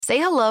Say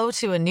hello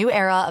to a new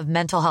era of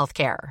mental health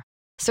care.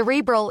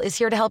 Cerebral is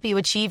here to help you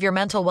achieve your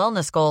mental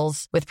wellness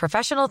goals with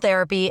professional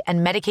therapy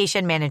and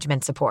medication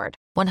management support.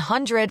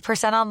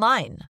 100%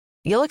 online.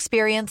 You'll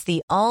experience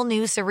the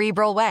all-new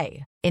Cerebral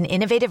Way, an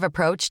innovative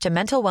approach to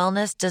mental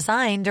wellness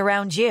designed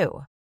around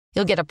you.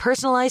 You'll get a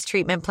personalized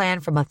treatment plan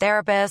from a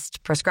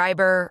therapist,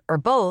 prescriber, or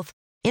both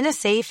in a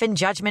safe and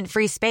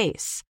judgment-free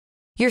space.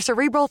 Your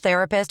Cerebral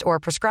therapist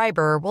or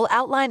prescriber will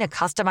outline a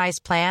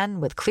customized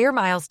plan with clear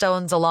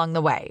milestones along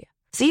the way,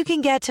 so you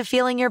can get to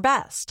feeling your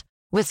best.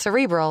 With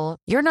Cerebral,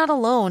 you're not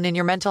alone in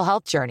your mental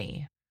health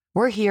journey.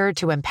 We're here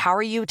to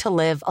empower you to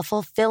live a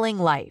fulfilling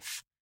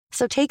life.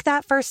 So take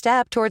that first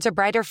step towards a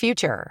brighter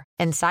future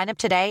and sign up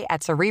today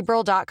at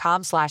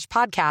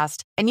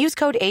Cerebral.com/podcast and use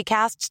code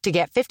ACAST to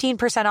get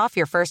 15% off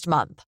your first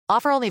month.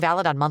 Offer only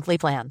valid on monthly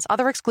plans.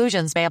 Other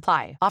exclusions may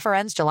apply. Offer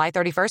ends July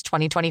 31st,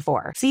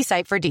 2024. See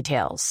site for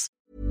details.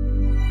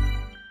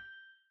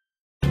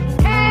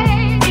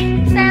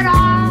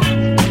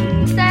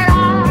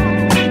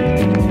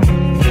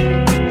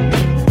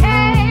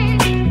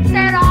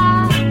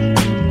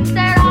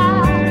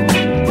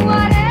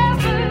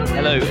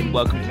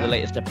 Welcome to the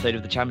latest episode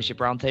of the Championship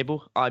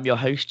Roundtable. I'm your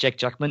host, Jake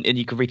Jackman, and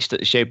you can reach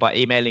the show by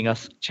emailing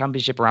us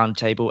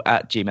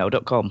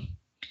championshiproundtable@gmail.com.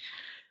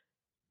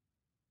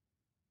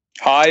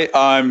 Hi,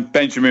 I'm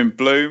Benjamin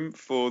Bloom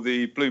for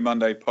the Blue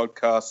Monday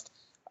podcast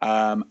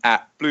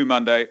at Blue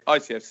Monday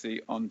ITFC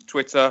on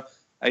Twitter,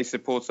 a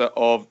supporter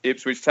of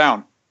Ipswich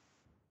Town.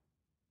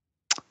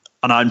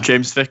 And I'm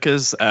James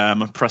Vickers,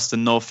 a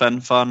Preston North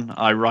End fan.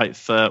 I write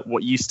for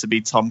what used to be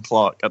Tom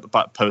Clark at the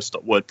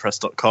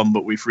backpost.wordpress.com,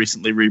 but we've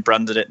recently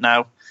rebranded it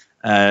now.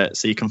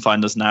 So you can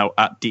find us now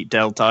at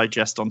Deepdale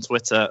Digest on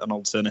Twitter, and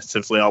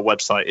alternatively our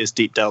website is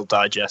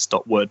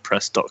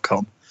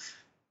deepdaledigest.wordpress.com.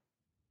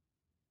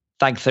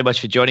 Thanks so much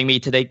for joining me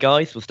today,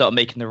 guys. We'll start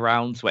making the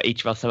rounds where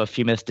each of us have a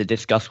few minutes to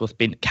discuss what's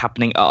been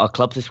happening at our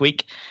clubs this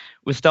week.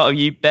 We'll start with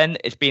you, Ben.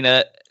 It's been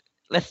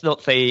let's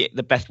not say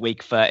the best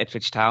week for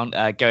Ipswich Town,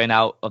 going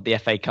out of the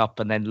FA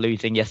Cup and then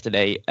losing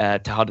yesterday to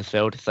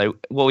Huddersfield. So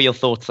what were your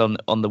thoughts on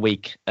the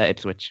week at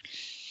Ipswich?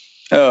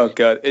 Oh,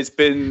 God. It's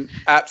been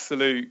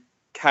absolute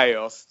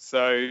chaos.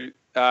 So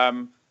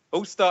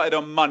all started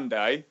on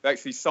Monday. They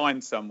actually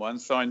signed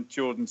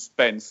Jordan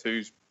Spence,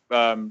 who's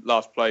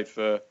last played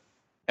for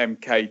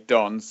MK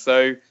Dons.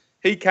 So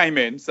he came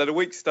in. So the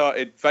week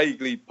started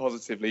vaguely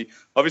positively.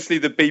 Obviously,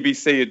 the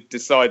BBC had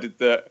decided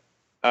that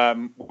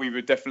we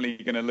were definitely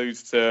going to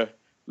lose to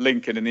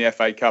Lincoln in the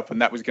FA Cup,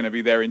 and that was going to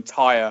be their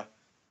entire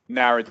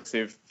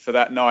narrative for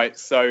that night.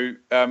 So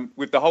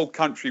with the whole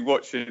country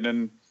watching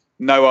and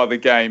no other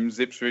games,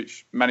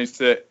 Ipswich managed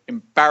to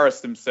embarrass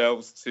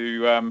themselves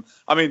to,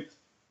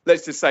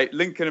 let's just say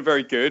Lincoln are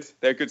very good.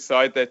 They're a good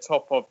side. They're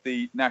top of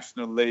the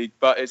National League,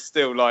 but it's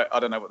still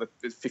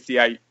there's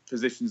 58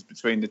 positions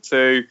between the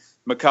two.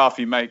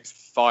 McCarthy makes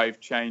 5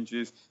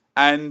 changes,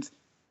 and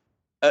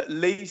at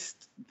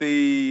least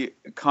the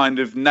kind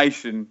of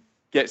nation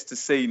gets to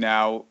see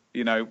now,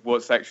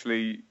 what's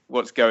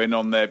going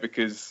on there,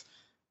 because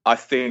I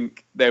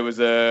think there was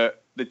the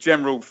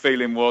general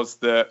feeling was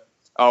that,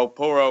 oh,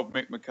 poor old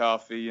Mick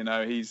McCarthy,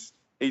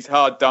 he's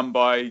hard done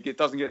by. He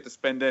doesn't get to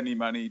spend any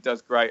money. He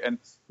does great. And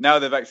now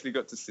they've actually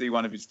got to see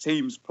one of his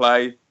teams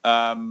play.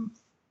 Maybe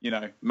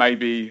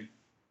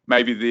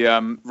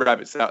the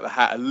rabbit's out of the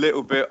hat a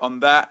little bit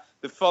on that.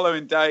 The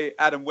following day,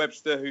 Adam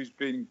Webster, who's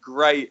been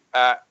great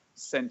at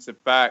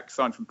centre-back,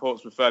 signed from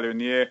Portsmouth earlier in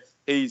the year.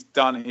 He's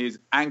done his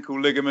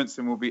ankle ligaments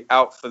and will be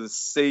out for the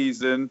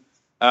season.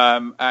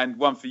 And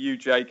one for you,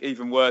 Jake,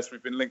 even worse,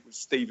 we've been linked with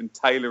Stephen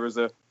Taylor as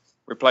a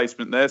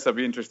replacement there, so I'd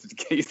be interested to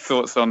get your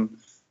thoughts on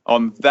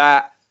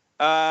that.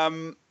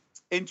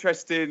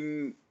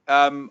 Interesting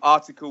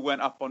article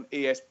went up on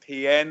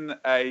ESPN,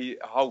 a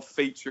whole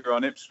feature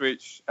on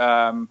Ipswich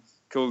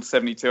called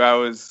 72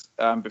 Hours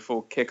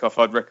Before Kickoff.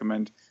 I'd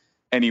recommend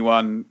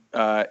anyone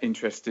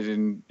interested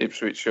in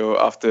Ipswich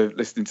or after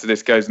listening to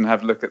this goes and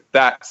have a look at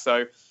that.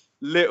 So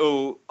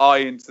little eye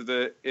into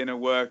the inner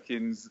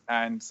workings,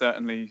 and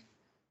certainly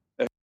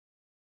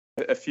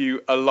a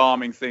few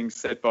alarming things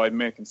said by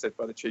Mick and said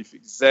by the chief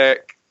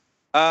exec.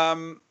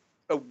 A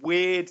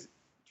weird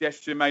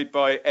gesture made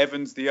by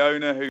Evans, the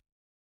owner,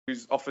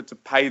 who's offered to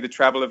pay the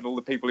travel of all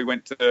the people who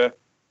went to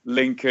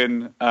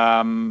Lincoln.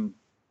 All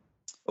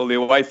the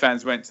away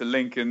fans went to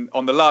Lincoln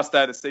on the last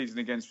day of the season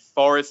against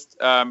Forest.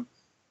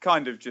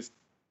 Kind of just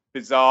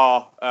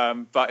bizarre,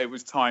 but it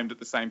was timed at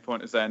the same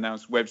point as they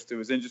announced Webster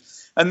was injured.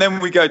 And then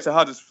we go to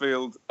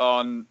Huddersfield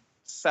on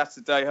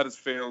Saturday.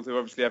 Huddersfield, who are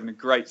obviously having a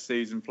great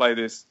season, play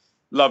this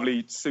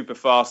lovely, super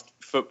fast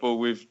football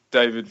with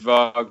David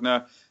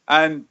Wagner.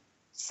 And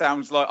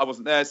sounds like, I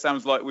wasn't there,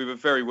 sounds like we were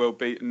very well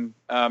beaten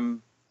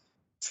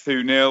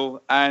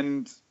 2-0.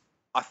 And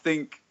I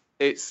think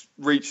it's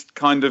reached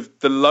kind of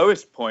the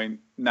lowest point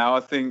now. I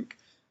think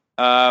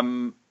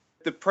the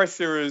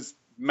pressure has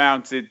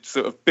mounted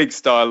sort of big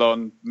style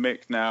on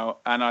Mick now,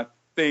 and I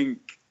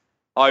think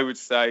I would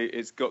say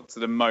it's got to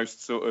the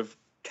most sort of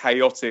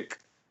chaotic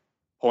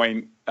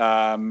point.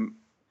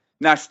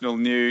 national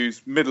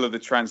news, middle of the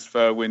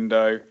transfer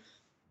window,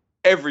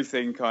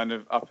 everything kind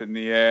of up in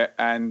the air,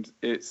 and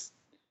it's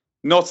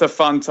not a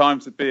fun time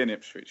to be an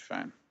Ipswich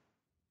fan.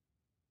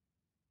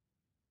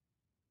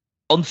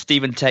 On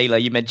Stephen Taylor,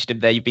 you mentioned him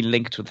there. You've been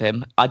linked with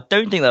him. I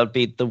don't think that would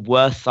be the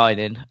worst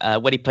signing.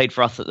 When he played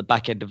for us at the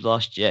back end of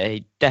last year,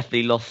 he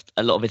definitely lost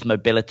a lot of his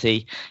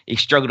mobility. He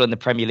struggled in the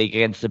Premier League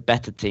against the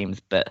better teams.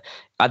 But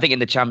I think in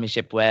the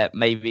Championship, where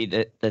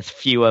maybe there's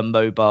fewer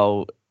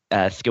mobile,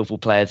 skillful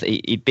players,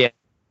 he'd be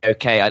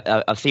okay.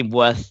 I've seen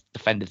worse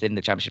defenders in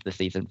the Championship this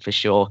season for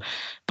sure,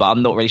 but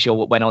I'm not really sure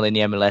what went on in the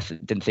MLS.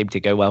 It didn't seem to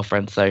go well for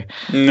him, so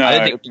no. I don't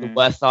think it would be the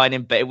worst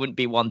signing, but it wouldn't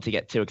be one to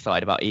get too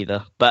excited about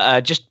either.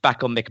 But just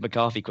back on Mick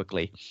McCarthy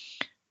quickly.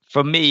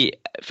 For me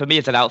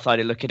as an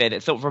outsider looking in,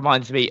 it sort of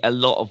reminds me a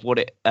lot of what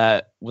it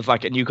was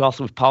like at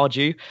Newcastle with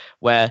Pardew,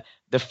 where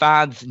the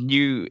fans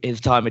knew his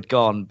time had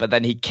gone, but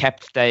then he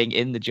kept staying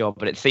in the job,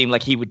 but it seemed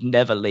like he would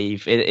never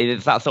leave.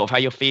 Is that sort of how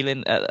you're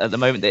feeling at the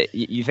moment, that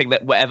you think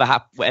that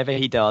whatever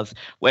he does,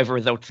 whatever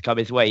results come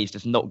his way, he's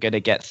just not going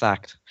to get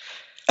sacked?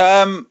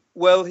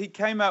 Well, he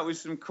came out with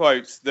some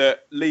quotes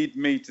that lead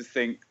me to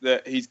think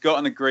that he's got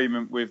an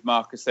agreement with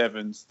Marcus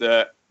Evans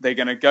that they're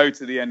going to go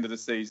to the end of the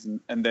season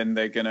and then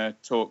they're going to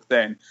talk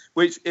then.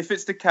 Which, if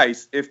it's the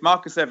case, if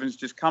Marcus Evans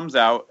just comes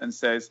out and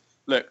says,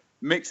 look,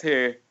 Mick's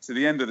here to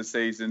the end of the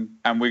season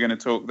and we're going to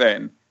talk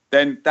then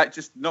that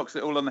just knocks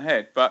it all on the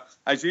head. But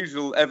as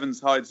usual, Evans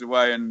hides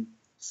away and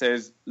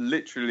says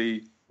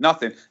literally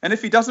nothing. And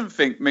if he doesn't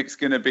think Mick's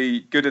going to be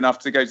good enough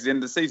to go to the end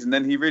of the season,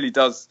 then he really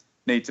does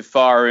need to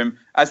fire him.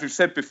 As we've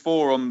said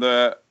before on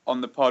the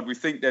pod, we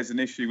think there's an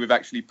issue with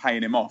actually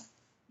paying him off.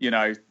 You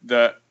know,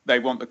 that they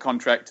want the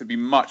contract to be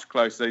much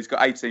closer. He's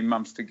got 18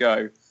 months to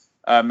go.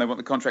 They want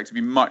the contract to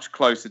be much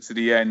closer to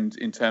the end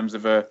in terms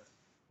of a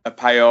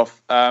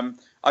payoff.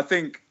 I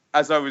think,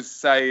 as I was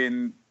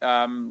saying,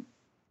 I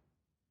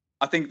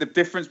think the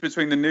difference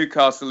between the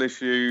Newcastle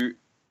issue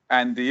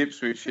and the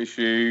Ipswich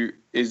issue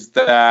is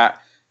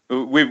that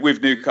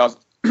with Newcastle,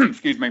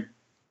 excuse me,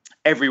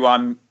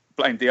 everyone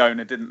blamed the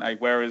owner, didn't they?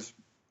 Whereas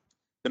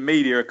the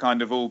media are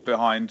kind of all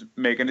behind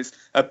Mick, and it's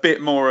a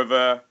bit more of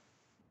a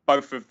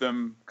both of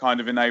them kind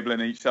of enabling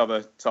each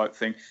other type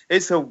thing.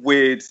 It's a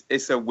weird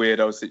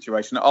old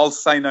situation. I'll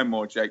say no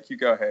more, Jake. You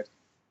go ahead.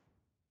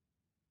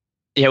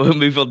 Yeah, we'll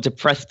move on to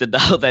Preston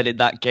now then in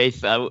that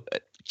case.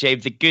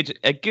 James,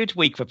 a good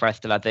week for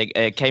Preston, I think.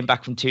 Came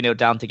back from 2-0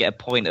 down to get a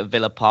point at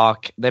Villa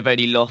Park. They've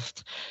only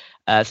lost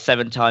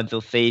 7 times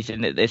all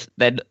season.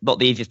 They're not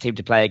the easiest team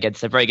to play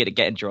against. They're very good at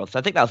getting draws. So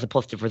I think that was a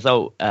positive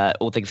result,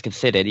 all things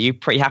considered. Are you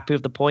pretty happy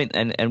with the point?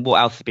 And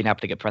what else has been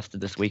happening at Preston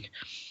this week?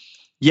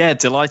 Yeah,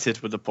 delighted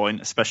with the point,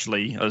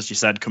 especially, as you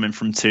said, coming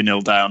from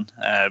 2-0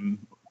 down.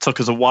 Took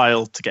us a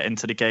while to get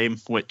into the game,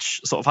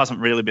 which sort of hasn't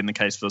really been the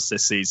case for us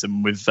this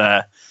season. We've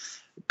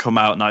come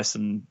out nice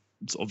and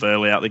sort of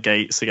early out the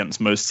gates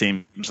against most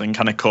teams and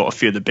kind of caught a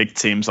few of the big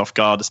teams off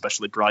guard,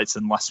 especially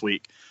Brighton last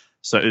week.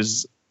 So it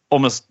was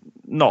almost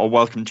not a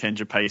welcome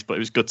change of pace, but it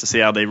was good to see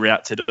how they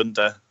reacted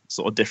under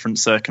sort of different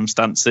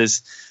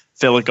circumstances.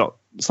 Villa got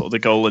sort of the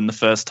goal in the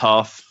first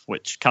half,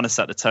 which kind of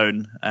set the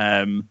tone.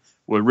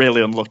 We're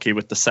really unlucky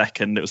with the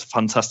second. It was a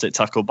fantastic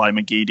tackle by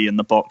McGeady in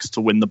the box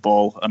to win the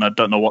ball, and I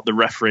don't know what the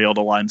referee or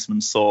the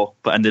linesman saw,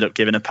 but ended up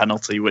giving a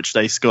penalty, which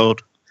they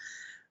scored.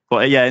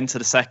 But yeah, into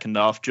the second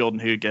half, Jordan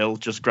Hugill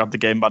just grabbed the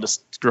game by the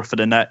scruff of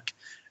the neck.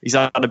 He's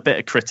had a bit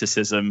of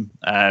criticism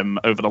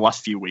over the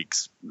last few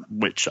weeks,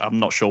 which I'm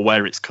not sure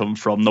where it's come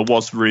from. There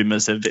was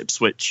rumours of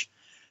Ipswich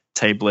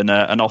tabling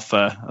an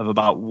offer of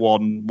about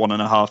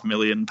 £1.5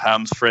 million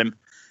for him.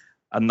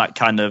 And that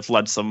kind of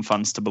led some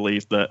fans to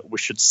believe that we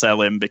should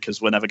sell him because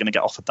we're never going to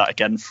get offered that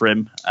again for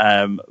him.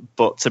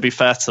 But to be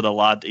fair to the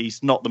lad,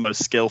 he's not the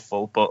most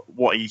skillful, but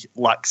what he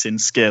lacks in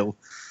skill,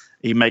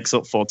 he makes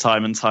up for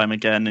time and time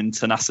again in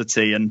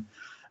tenacity. And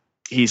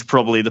he's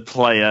probably the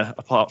player,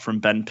 apart from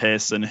Ben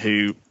Pearson,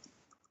 who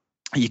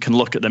you can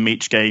look at them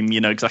each game,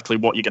 you know exactly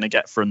what you're going to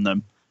get from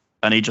them.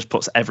 And he just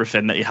puts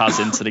everything that he has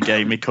into the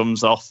game. He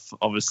comes off,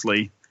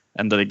 obviously,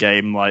 end of the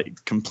game,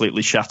 like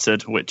completely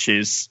shattered, which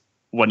is,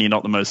 when you're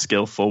not the most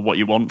skillful, what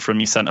you want from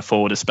your centre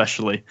forward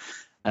especially.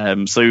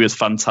 So he was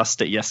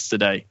fantastic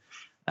yesterday.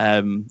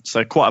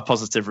 So quite a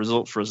positive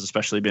result for us,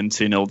 especially being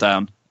 2-0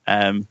 down.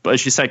 But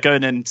as you said,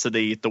 going into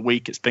the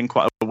week, it's been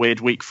quite a weird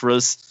week for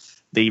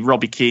us. The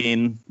Robbie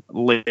Keane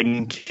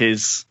link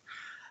is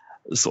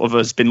sort of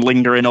has been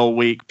lingering all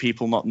week,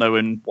 people not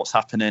knowing what's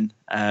happening.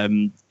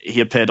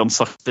 He appeared on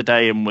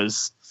Saturday and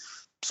was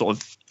sort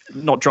of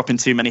not dropping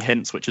too many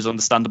hints, which is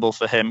understandable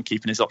for him,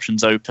 keeping his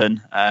options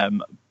open.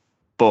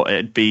 But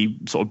it'd be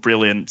sort of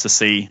brilliant to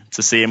see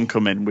him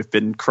come in. We've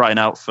been crying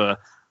out for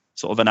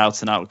sort of an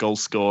out-and-out goal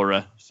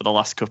scorer for the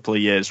last couple of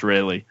years,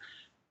 really.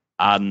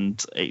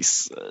 And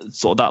it's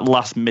sort of that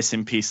last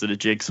missing piece of the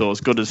jigsaw.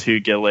 As good as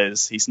Hugill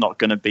is, he's not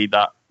going to be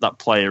that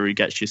player who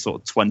gets you sort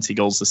of 20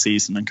 goals a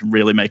season and can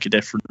really make a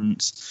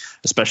difference,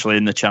 especially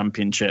in the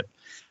Championship,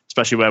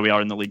 especially where we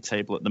are in the league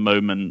table at the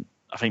moment.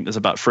 I think there's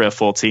about 3 or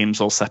 4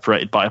 teams all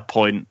separated by a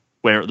point.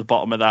 We're at the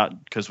bottom of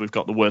that because we've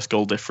got the worst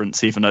goal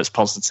difference, even though it's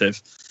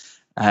positive.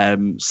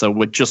 So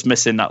we're just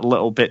missing that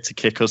little bit to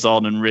kick us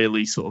on and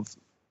really sort of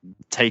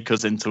take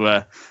us into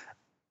a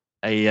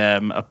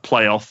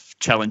playoff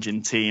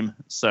challenging team.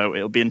 So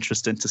it'll be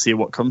interesting to see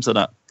what comes of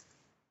that.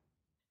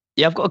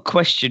 Yeah, I've got a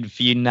question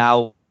for you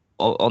now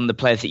on the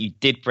players that you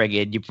did bring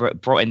in. You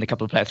brought in a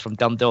couple of players from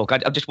Dundalk.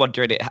 I'm just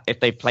wondering if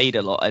they've played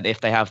a lot and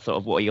if they have sort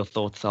of what your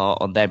thoughts are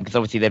on them, because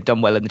obviously they've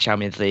done well in the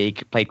Champions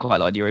League, played quite a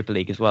lot in the Europa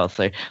League as well.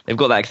 So they've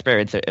got that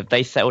experience. Have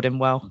they settled in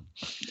well?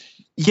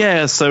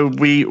 Yeah, so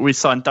we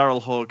signed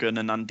Daryl Horgan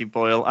and Andy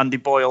Boyle. Andy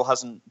Boyle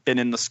hasn't been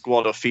in the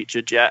squad or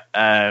featured yet,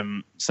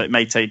 so it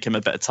may take him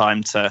a bit of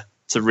time to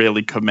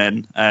really come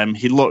in.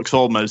 He looks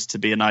almost to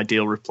be an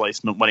ideal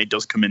replacement when he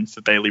does come in for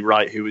Bailey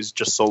Wright, who was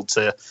just sold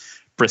to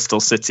Bristol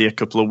City a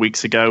couple of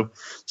weeks ago.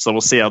 So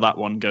we'll see how that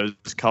one goes.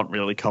 Can't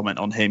really comment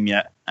on him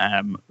yet,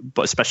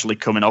 but especially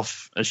coming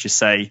off, as you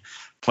say,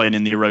 playing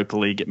in the Europa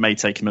League, it may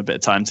take him a bit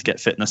of time to get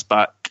fitness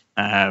back,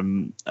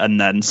 and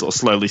then sort of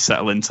slowly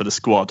settle into the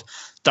squad.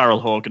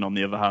 Daryl Horgan, on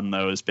the other hand,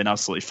 though, has been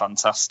absolutely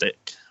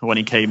fantastic. When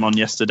he came on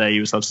yesterday,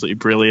 he was absolutely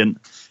brilliant.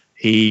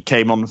 He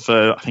came on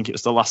for, I think it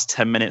was the last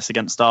 10 minutes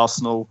against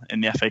Arsenal in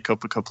the FA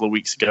Cup a couple of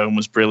weeks ago and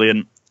was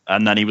brilliant.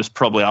 And then he was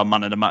probably our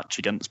man of the match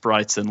against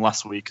Brighton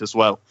last week as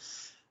well.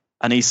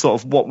 And he's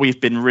sort of what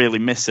we've been really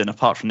missing,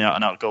 apart from the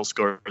out-and-out goal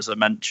scorer, as I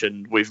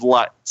mentioned. We've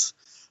lacked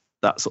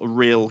that sort of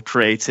real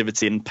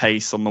creativity and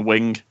pace on the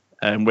wing.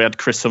 We had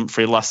Chris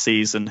Humphrey last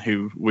season,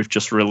 who we've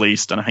just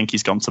released, and I think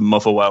he's gone to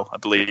Motherwell, I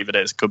believe it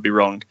is, could be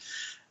wrong.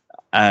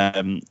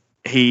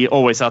 He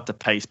always had the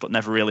pace, but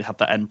never really had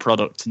that end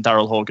product, and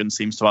Daryl Horgan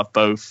seems to have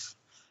both.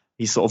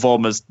 He's sort of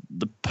almost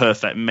the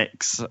perfect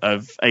mix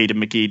of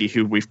Aidan McGeady,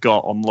 who we've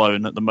got on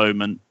loan at the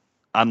moment,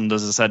 and,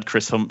 as I said,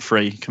 Chris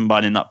Humphrey,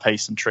 combining that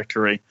pace and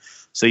trickery.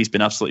 So he's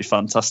been absolutely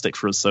fantastic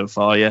for us so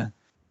far, yeah.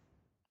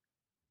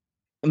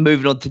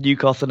 Moving on to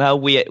Newcastle now,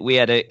 we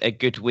had a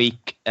good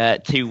week,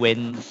 2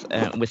 wins,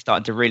 and we're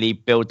starting to really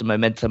build the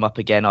momentum up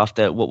again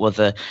after what was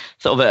a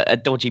sort of a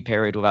dodgy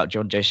period without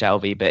John Joe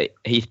Shelby, but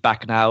he's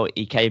back now.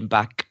 He came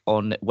back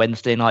on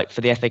Wednesday night for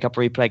the FA Cup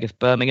replay against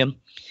Birmingham.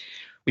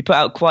 We put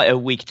out quite a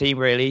weak team,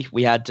 really.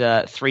 We had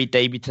 3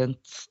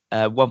 debutants,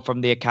 one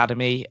from the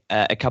academy,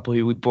 a couple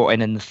who we brought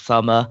in the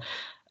summer,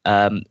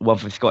 one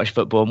from Scottish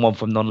football and one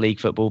from non-league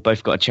football.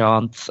 Both got a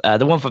chance.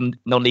 The one from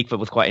non-league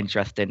football was quite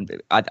interesting.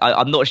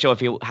 I'm not sure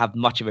if he'll have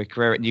much of a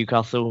career at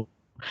Newcastle,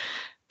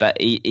 but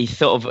he's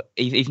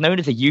known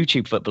as a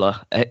YouTube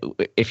footballer.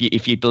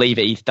 If you believe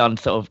it, he's done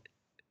sort of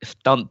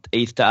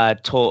he's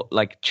taught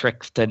like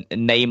tricks to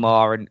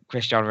Neymar and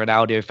Cristiano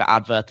Ronaldo for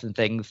adverts and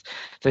things.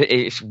 So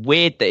it's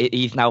weird that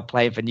he's now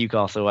playing for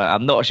Newcastle.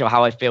 I'm not sure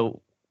how I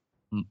feel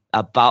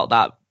about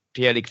that,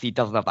 purely because he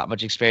doesn't have that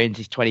much experience.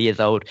 He's 20 years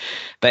old,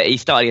 but he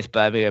started against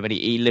Birmingham and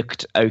he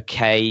looked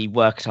okay,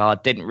 worked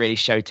hard, didn't really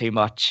show too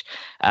much.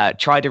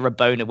 Tried a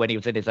Rabona when he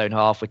was in his own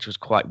half, which was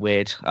quite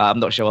weird. I'm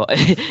not sure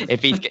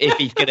if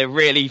he's going to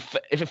really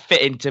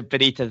fit into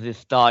Benitez's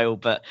style,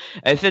 but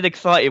it's an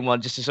exciting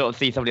one just to sort of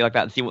see somebody like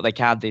that and see what they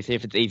can do, see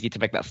if it's easy to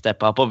make that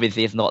step up.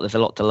 Obviously, it's not. There's a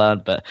lot to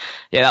learn, but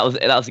yeah,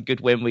 that was a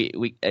good win.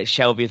 We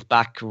Shelby is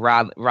back,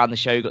 ran the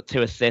show, got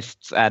 2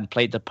 assists, and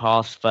played the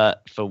pass for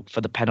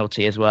the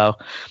penalty as well.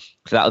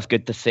 So that was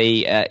good to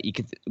see.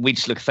 We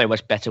just look so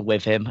much better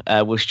with him.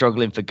 We're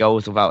struggling for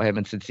goals without him,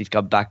 and since he's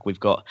come back, we've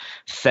got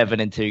 7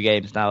 in 2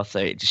 games now. So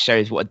it just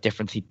shows what a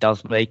difference he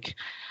does make.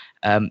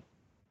 But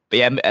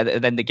yeah,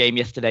 and then the game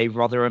yesterday,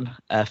 Rotherham,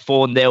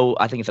 4-0.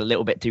 I think it's a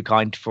little bit too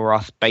kind for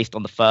us based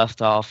on the first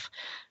half.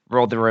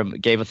 Rotherham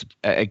gave us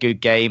a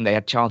good game. They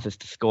had chances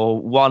to score.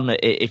 One,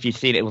 if you've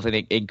seen it, was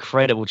an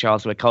incredible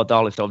chance where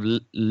Caldala sort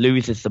of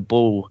loses the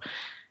ball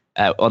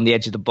on the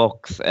edge of the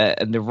box,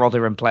 and the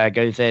Rotherham player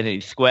goes in and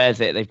he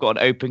squares it. They've got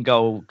an open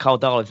goal.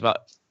 Caldala is about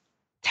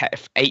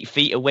 8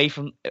 feet away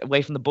from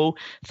the ball.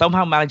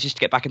 Somehow manages to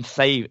get back and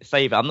save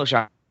it. I'm not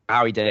sure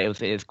how he did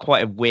it. It was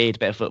quite a weird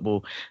bit of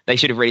football. They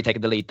should have really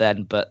taken the lead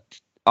then, but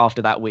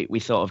after that we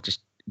sort of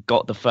just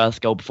got the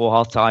first goal before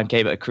half time.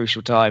 Came at a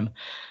crucial time.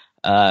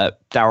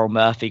 Daryl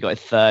Murphy got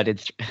his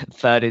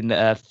third in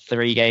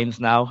 3 games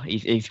now.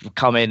 He's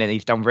come in and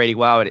he's done really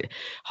well. And it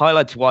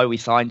highlights why we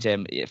signed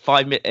him.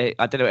 I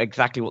don't know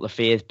exactly what the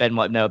fee is. Ben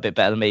might know a bit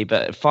better than me,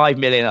 but 5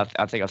 million,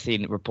 I think I've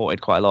seen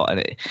reported quite a lot,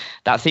 and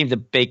that seems a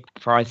big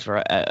price for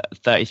a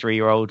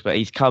 33-year-old. But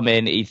he's come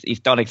in. He's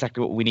done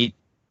exactly what we need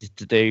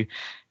to do.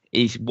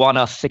 He's won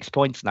us 6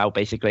 points now,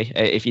 basically,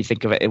 if you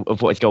think of it,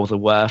 of what his goals are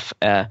worth.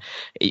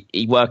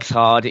 He works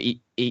hard.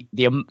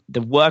 The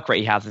work rate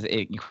he has is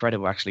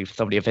incredible, actually, for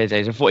somebody of his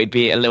age. I thought he'd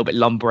be a little bit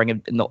lumbering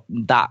and not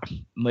that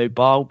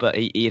mobile, but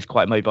he is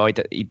quite mobile.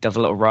 He does a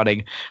lot of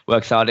running,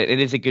 works hard. It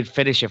is a good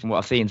finisher from what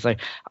I've seen. So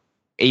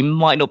he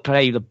might not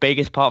play the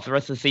biggest part for the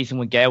rest of the season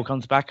when Gale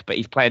comes back, but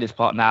he's playing his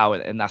part now,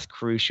 and that's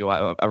crucial.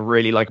 I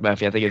really like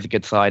Murphy. I think it's a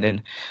good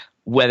signing.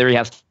 Whether he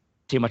has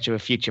too much of a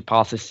future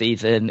pass this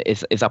season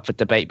is up for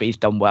debate, but he's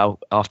done well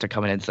after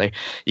coming in, so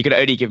you can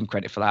only give him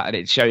credit for that, and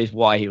it shows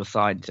why he was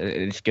signed.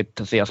 It's good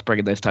to see us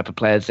bringing those type of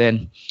players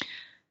in.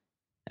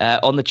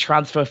 On the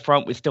transfer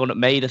front, we've still not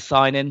made a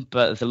signing,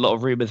 but there's a lot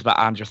of rumours about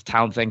Andros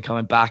Townsend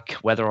coming back,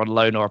 whether on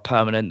loan or a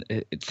permanent.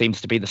 It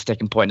seems to be the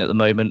sticking point at the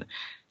moment.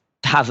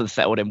 Hasn't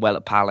settled in well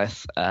at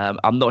Palace.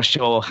 I'm not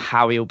sure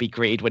how he'll be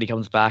greeted when he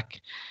comes back,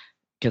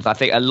 because I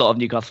think a lot of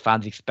Newcastle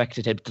fans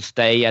expected him to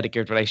stay. He had a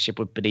good relationship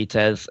with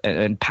Benitez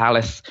and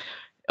Palace.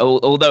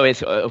 Although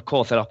it's, of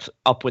course, an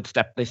upward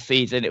step this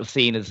season, it was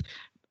seen as,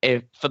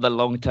 if for the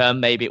long term,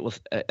 maybe it was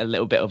a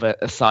little bit of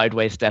a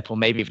sideways step, or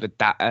maybe even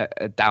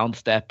a down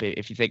step.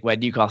 If you think where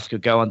Newcastle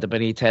could go under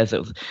Benitez, it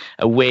was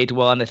a weird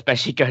one,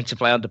 especially going to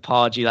play under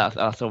Pardew.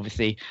 That's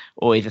obviously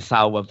always a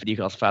sour one for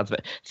Newcastle fans. But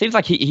it seems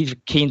like he's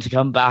keen to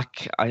come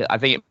back. I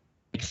think it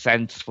makes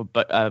sense for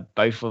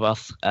both of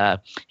us.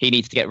 He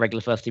needs to get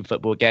regular first team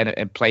football again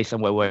and play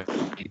somewhere where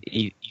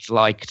he's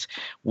liked.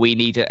 We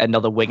need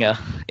another winger.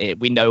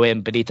 We know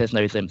him, Benitez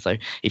knows him, so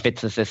he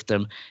fits the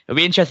system. It'll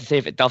be interesting to see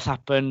if it does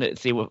happen,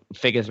 see what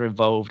figures are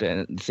involved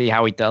and see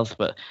how he does,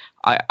 but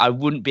I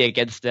wouldn't be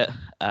against it.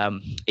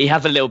 He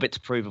has a little bit to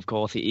prove, of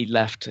course. He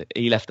left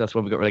us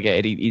when we got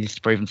relegated. He needs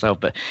to prove himself,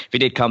 but if he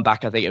did come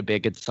back, I think it would be a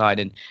good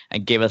sign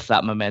and give us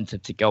that momentum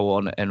to go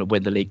on and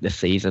win the league this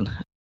season.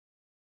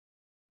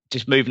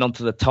 Just moving on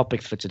to the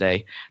topics for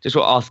today, just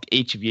want to ask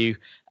each of you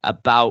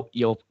about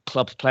your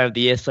club's player of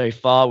the year so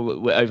far.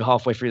 We're over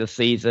halfway through the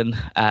season,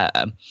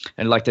 and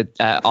I'd like to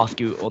ask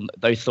you on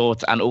those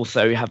thoughts, and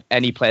also have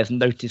any players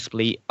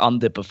noticeably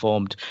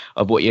underperformed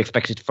of what you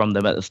expected from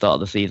them at the start of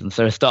the season.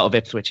 So a start of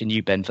Ipswich and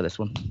you, Ben, for this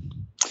one.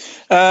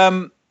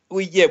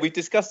 We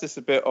discussed this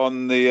a bit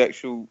on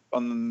the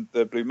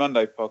Blue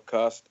Monday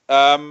podcast.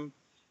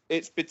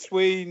 It's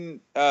between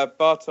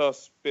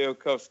Bartosz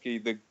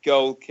Białkowski, the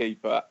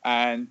goalkeeper,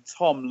 and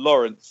Tom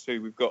Lawrence,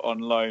 who we've got on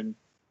loan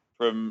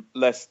from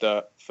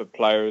Leicester for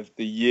Player of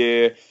the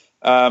Year.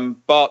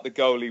 Bart, the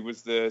goalie,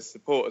 was the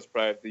Supporters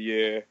Player of the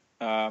Year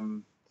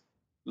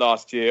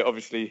last year.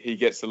 Obviously, he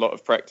gets a lot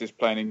of practice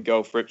playing in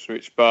goal for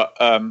Ipswich, but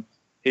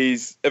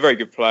he's a very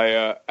good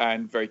player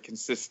and very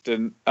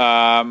consistent.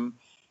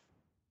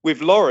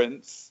 With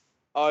Lawrence,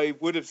 I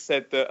would have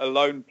said that a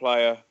lone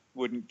player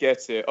wouldn't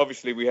get it.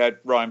 Obviously, we had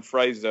Ryan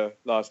Fraser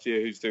last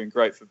year, who's doing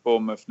great for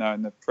Bournemouth now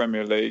in the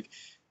Premier League.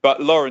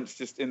 But Lawrence,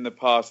 just in the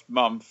past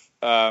month,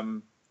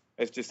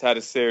 has just had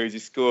a series. He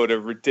scored a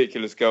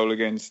ridiculous goal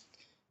against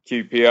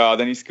QPR.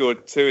 Then he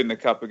scored 2 in the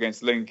Cup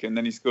against Lincoln.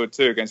 Then he scored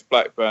 2 against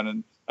Blackburn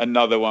and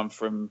another one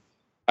from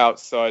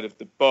outside of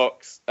the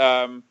box.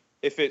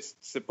 If it's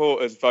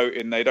supporters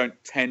voting, they don't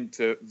tend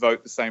to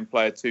vote the same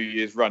player 2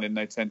 years running.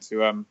 They tend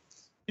to,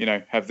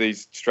 have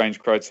these strange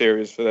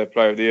criteria for their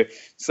player of the year.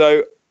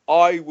 So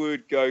I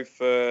would go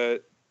for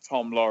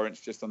Tom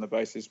Lawrence just on the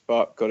basis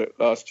Bart got it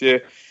last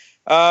year.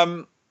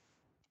 Noticeably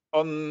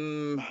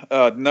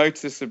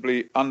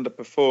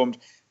underperformed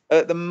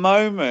at the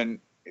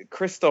moment,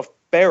 Christoph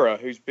Berra,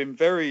 who's been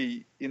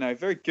very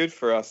good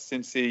for us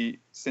since he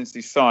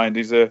signed.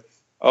 He's a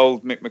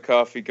old Mick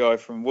McCarthy guy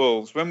from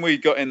Wolves. When we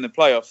got in the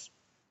playoffs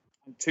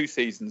 2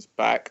 seasons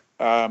back,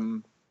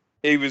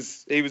 he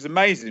was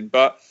amazing,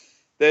 but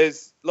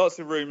there's lots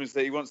of rumours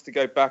that he wants to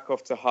go back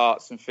off to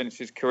Hearts and finish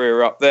his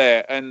career up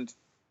there. And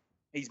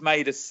he's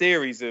made a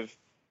series of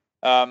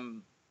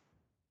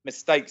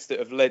mistakes that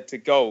have led to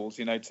goals,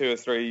 2 or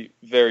 3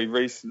 very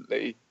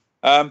recently.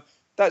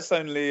 That's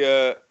only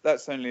a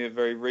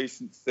very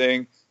recent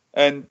thing.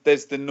 And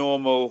there's the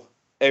normal,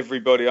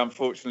 everybody,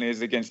 unfortunately,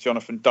 is against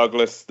Jonathan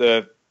Douglas,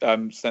 the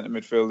centre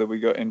midfielder we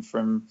got in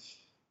from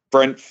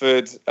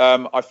Brentford.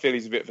 I feel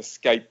he's a bit of a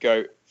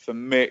scapegoat for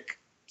Mick,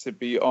 to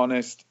be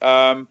honest.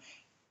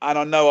 And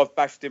I know I've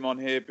bashed him on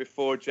here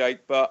before,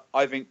 Jake, but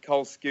I think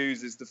Cole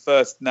Skews is the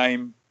first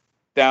name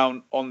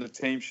down on the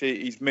team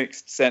sheet. He's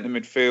mixed centre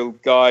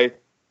midfield guy.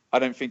 I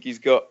don't think he's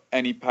got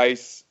any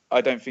pace.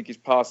 I don't think his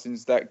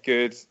passing's that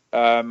good.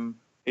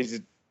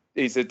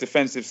 He's a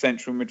defensive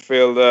central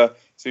midfielder,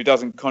 so he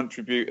doesn't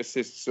contribute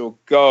assists or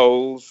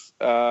goals.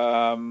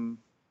 And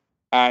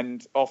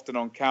often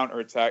on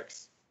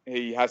counter-attacks,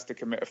 he has to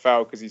commit a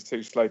foul because he's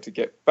too slow to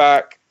get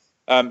back.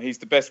 He's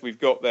the best we've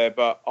got there,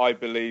 but I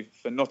believe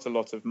for not a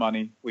lot of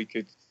money, we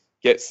could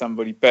get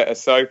somebody better.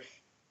 So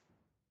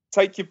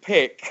take your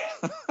pick.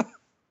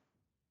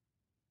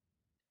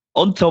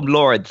 On Tom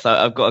Lawrence,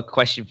 I've got a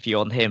question for you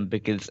on him,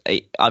 because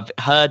I've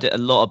heard a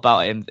lot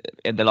about him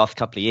in the last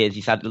couple of years.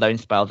 He's had loan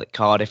spells at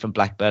Cardiff and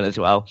Blackburn as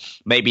well.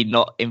 Maybe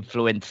not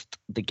influenced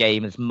the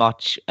game as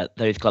much at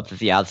those clubs as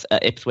he has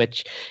at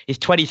Ipswich. He's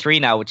 23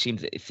 now, which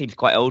seems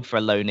quite old for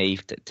a loanee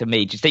to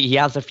me. Do you think he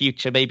has a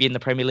future maybe in the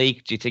Premier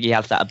League? Do you think he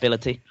has that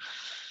ability?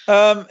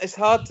 It's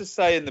hard to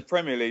say in the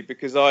Premier League,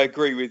 because I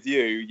agree with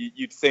you.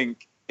 You'd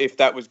think if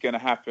that was going to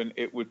happen,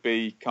 it would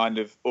be kind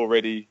of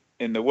already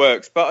in the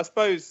works. But I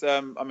suppose,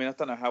 I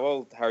don't know how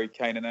old Harry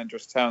Kane and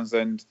Andros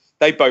Townsend,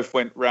 they both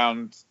went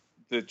round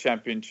the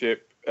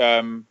Championship,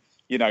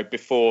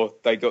 before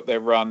they got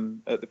their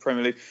run at the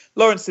Premier League.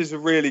 Lawrence is a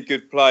really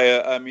good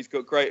player. He's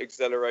got great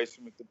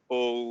acceleration with the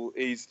ball.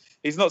 He's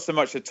not so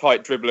much a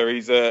tight dribbler.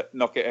 He's a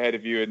knock it ahead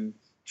of you and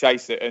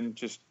chase it and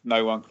just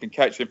no one can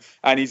catch him.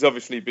 And he's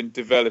obviously been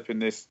developing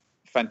this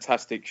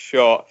fantastic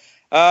shot.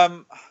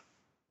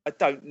 I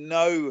don't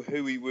know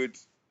who he would.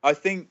 I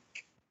think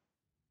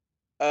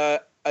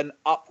an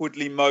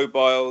upwardly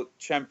mobile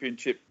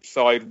championship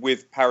side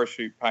with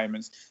parachute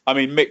payments. I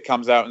mean, Mick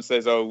comes out and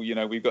says, "Oh,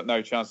 we've got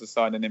no chance of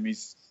signing him.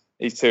 He's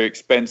too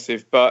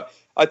expensive." But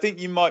I think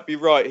you might be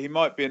right. He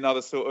might be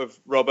another sort of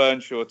Rob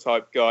Earnshaw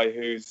type guy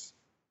who's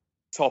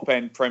top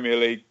end Premier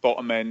League, top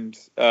end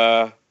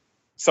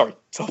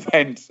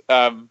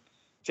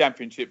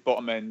Championship,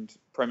 bottom end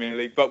Premier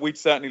League. But we'd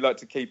certainly like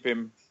to keep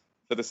him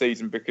for the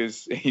season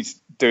because he's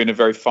doing a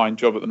very fine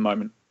job at the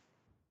moment.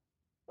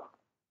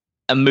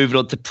 And moving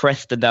on to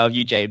Preston now,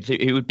 you James,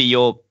 who would be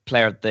your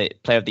player of the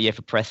year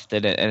for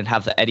Preston, and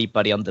has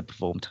anybody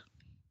underperformed?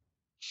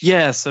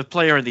 Yeah, so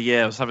player of the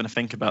year, I was having to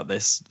think about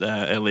this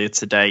earlier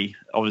today.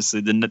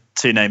 Obviously, the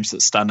two names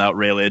that stand out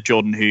really are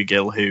Jordan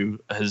Hugill, who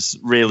has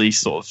really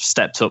sort of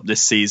stepped up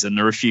this season.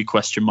 There are a few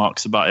question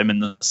marks about him in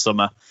the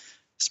summer,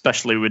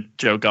 especially with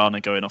Joe Garner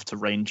going off to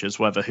Rangers,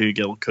 whether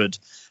Hugill could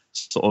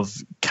sort of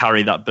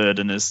carry that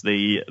burden as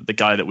the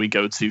guy that we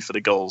go to for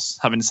the goals.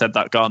 Having said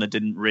that, Garner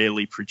didn't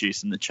really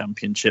produce in the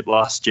Championship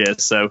last year,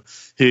 so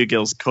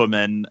Hugill's come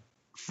in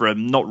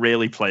from not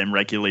really playing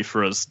regularly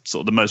for us.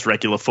 Sort of the most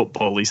regular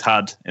football he's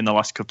had in the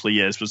last couple of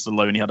years was the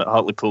loan he had at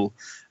Hartlepool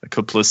a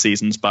couple of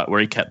seasons back,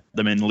 where he kept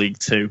them in League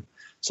Two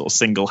sort of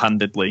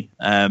single-handedly.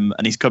 And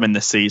he's come in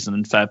this season,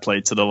 and fair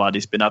play to the lad.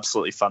 He's been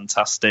absolutely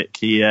fantastic.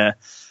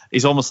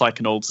 He's almost like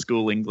an old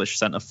school English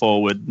centre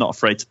forward, not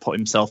afraid to put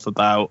himself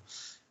about.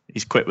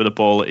 He's quick with the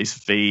ball at his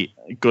feet,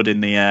 good in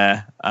the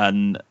air,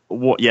 and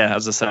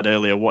as I said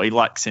earlier, what he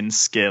lacks in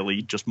skill,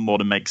 he just more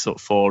than makes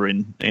up for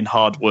in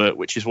hard work,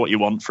 which is what you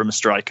want from a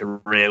striker,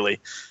 really.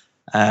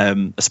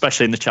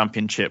 Especially in the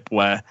Championship,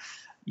 where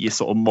your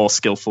sort of more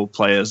skillful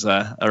players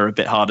are a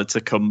bit harder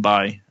to come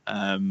by,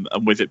 and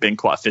with it being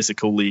quite a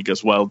physical league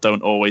as well,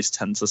 don't always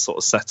tend to sort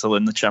of settle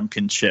in the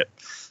Championship.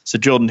 So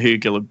Jordan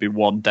Hugill would be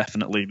one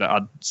definitely that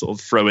I'd sort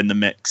of throw in the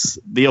mix.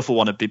 The other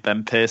one would be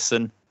Ben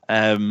Pearson.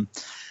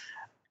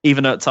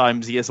 Even at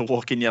times he is a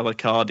walking yellow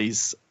card.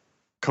 He's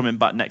coming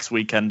back next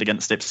weekend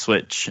against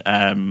Ipswich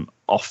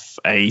off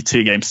a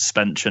 2-game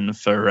suspension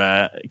for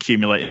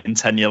accumulating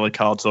 10 yellow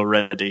cards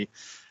already.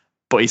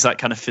 But he's that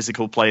kind of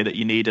physical player that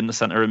you need in the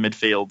centre of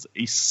midfield.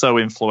 He's so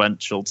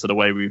influential to the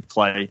way we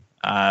play,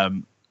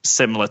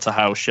 similar to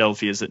how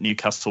Shelvey is at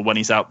Newcastle when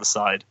he's out the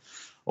side,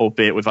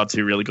 albeit we've had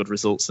 2 really good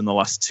results in the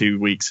last 2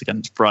 weeks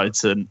against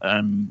Brighton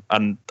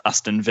and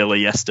Aston Villa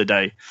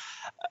yesterday.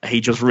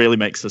 He just really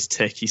makes us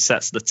tick. He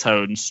sets the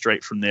tone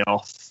straight from the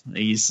off.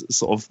 He's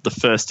sort of the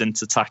first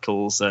into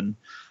tackles, and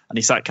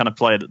he's that kind of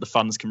player that the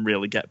fans can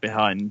really get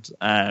behind.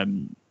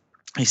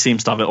 He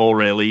seems to have it all,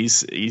 really.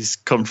 He's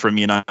come from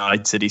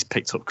United. He's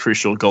picked up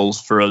crucial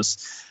goals for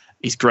us.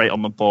 He's great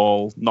on the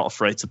ball, not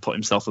afraid to put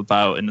himself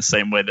about in the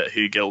same way that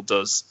Hugill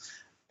does.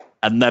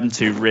 And them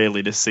two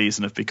really this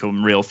season have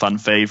become real fan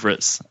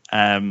favourites.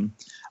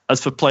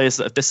 As for players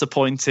that have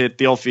disappointed,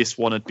 the obvious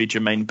one would be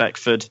Jermaine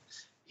Beckford.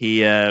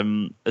 He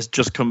has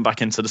just come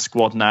back into the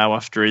squad now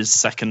after his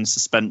second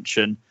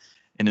suspension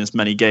in as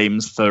many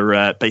games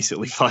for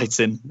basically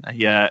fighting.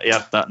 He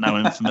had that now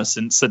infamous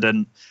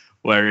incident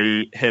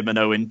where him and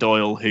Owen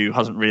Doyle, who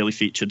hasn't really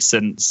featured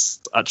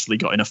since, actually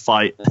got in a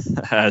fight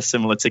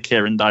similar to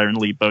Kieran Dyer and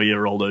Lee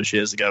Bowyer all those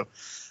years ago.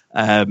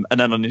 And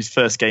then on his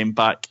first game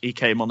back, he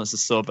came on as a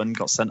sub and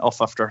got sent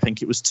off after I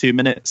think it was 2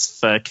 minutes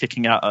for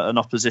kicking out at an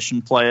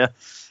opposition player,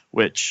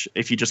 which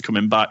if you're just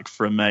coming back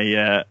from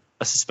a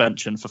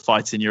suspension for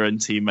fighting your own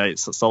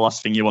teammates, that's the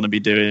last thing you want to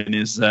be doing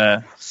is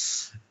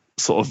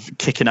sort of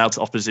kicking out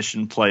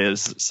opposition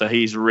players. So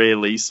he's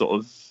really sort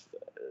of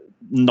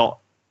not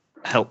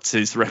helped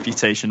his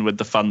reputation with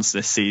the fans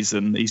this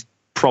season. He's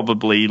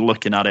probably,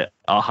 looking at it,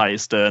 our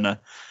highest earner,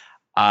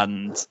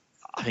 and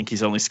I think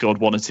he's only scored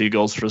 1 or 2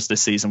 goals for us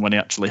this season when he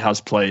actually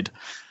has played.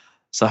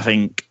 So I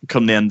think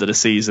come the end of the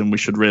season, we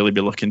should really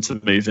be looking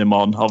to move him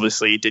on.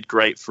 Obviously, he did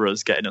great for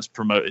us, getting us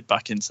promoted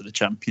back into the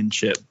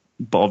Championship.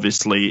 But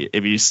obviously,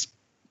 if he's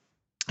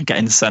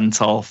getting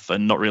sent off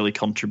and not really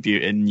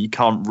contributing, you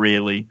can't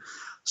really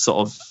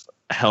sort of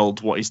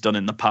held what he's done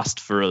in the past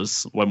for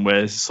us when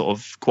we're sort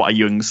of quite a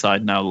young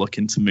side now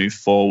looking to move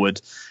forward.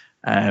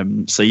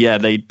 So yeah,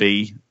 they'd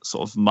be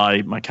sort of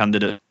my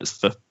candidates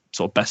for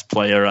sort of best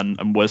player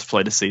and worst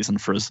player this season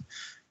for us.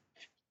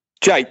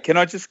 Jake, can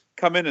I just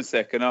come in a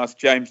second and ask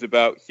James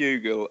about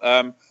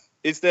Hugill?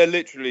 Is there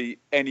literally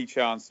any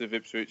chance of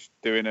Ipswich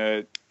doing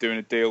a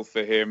deal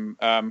for him?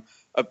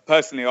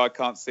 Personally, I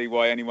can't see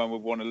why anyone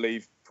would want to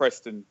leave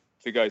Preston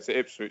to go to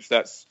Ipswich.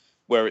 That's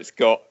where it's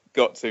got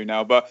to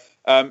now. But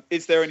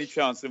is there any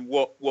chance, and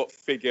what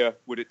figure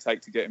would it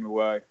take to get him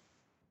away?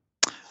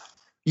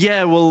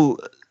 Yeah, well,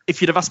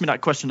 if you'd have asked me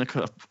that question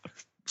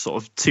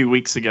sort of 2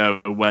 weeks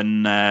ago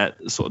when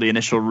sort of the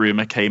initial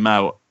rumour came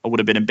out, I would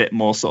have been a bit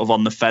more sort of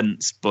on the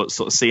fence. But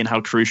sort of seeing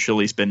how crucial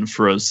he's been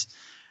for us,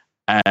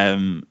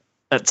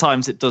 at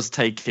times it does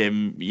take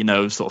him,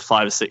 sort of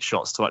 5 or 6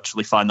 shots to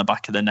actually find the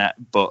back of the net.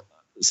 But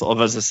sort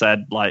of, as I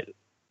said, like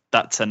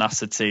that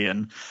tenacity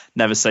and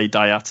never say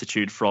die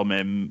attitude from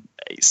him,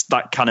 it's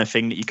that kind of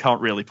thing that you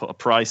can't really put a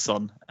price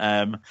on.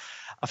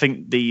 I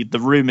think the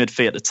rumoured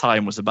fee at the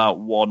time was about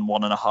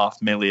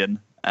 1.5 million.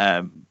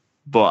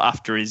 But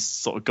after his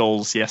sort of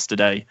goals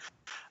yesterday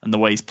and the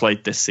way he's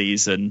played this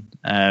season,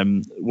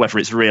 whether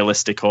it's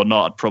realistic or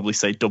not, I'd probably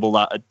say double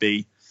that would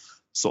be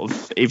sort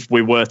of, if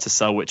we were to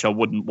sell, which I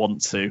wouldn't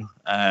want to,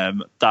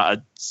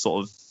 that'd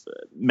sort of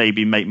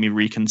maybe make me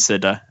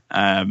reconsider.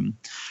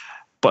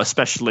 But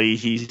especially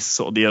he's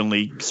sort of the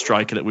only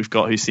striker that we've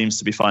got who seems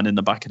to be finding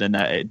the back of the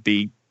net. It'd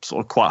be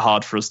sort of quite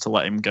hard for us to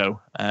let him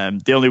go.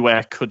 The only way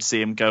I could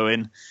see him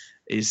going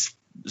is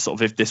sort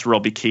of if this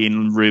Robbie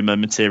Keane rumour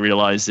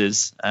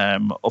materialises.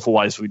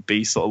 Otherwise, we'd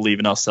be sort of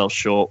leaving ourselves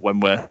short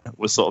when we're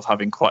sort of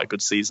having quite a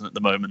good season at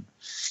the moment.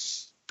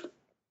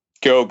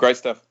 Cool, great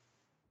stuff.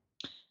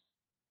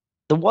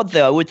 The one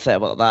thing I would say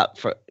about that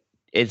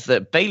is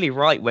that Bailey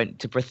Wright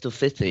went to Bristol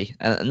City,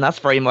 and that's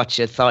very much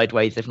a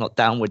sideways, if not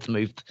downwards,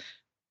 move.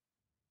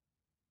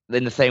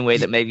 In the same way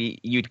that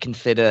maybe you'd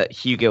consider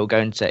Hugill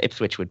going to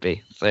Ipswich would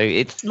be. So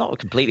it's not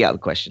completely out of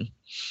the question.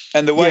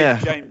 And the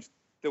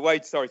way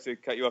sorry to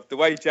cut you off, the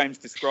way James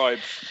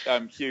describes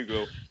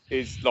Hugill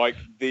is like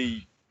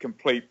the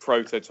complete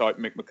prototype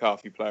Mick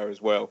McCarthy player as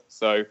well.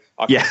 So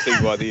I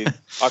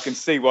can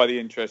see why the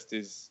interest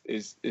is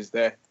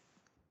there.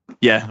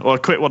 Yeah, well, a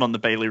quick one on the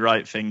Bailey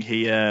Wright thing.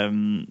 He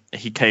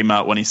came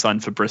out when he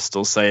signed for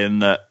Bristol saying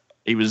that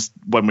he was,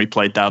 when we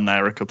played down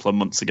there a couple of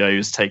months ago, he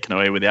was taken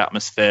away with the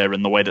atmosphere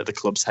and the way that the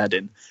club's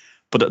heading.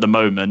 But at the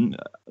moment,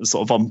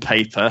 sort of on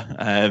paper,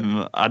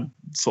 I'd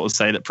sort of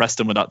say that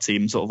Preston with that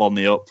team sort of on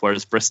the up,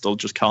 whereas Bristol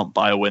just can't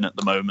buy a win at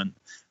the moment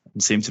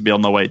and seem to be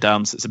on their way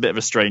down. So it's a bit of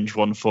a strange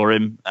one for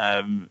him.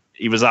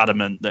 He was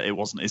adamant that it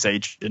wasn't his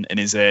agent in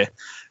his ear,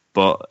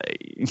 but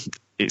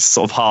it's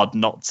sort of hard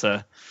not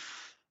to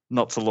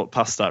look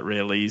past that,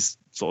 really. He's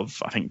sort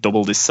of, I think,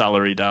 doubled his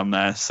salary down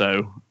there.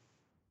 So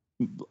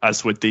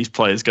as with these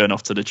players going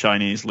off to the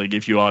Chinese league,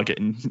 if you are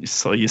getting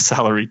sort of your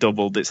salary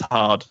doubled, it's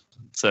hard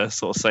to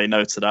sort of say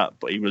no to that.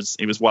 But he was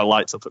well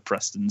liked up at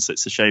Preston, so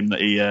it's a shame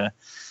that he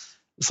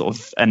sort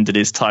of ended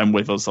his time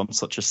with us on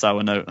such a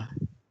sour note.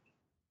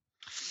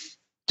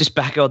 Just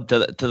back on to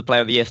the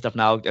Player of the Year stuff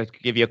now. I'll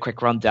give you a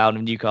quick rundown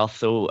of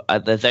Newcastle.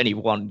 There's only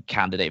one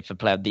candidate for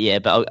Player of the Year,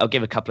 but I'll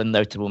give a couple of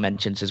notable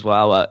mentions as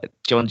well.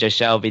 John Joe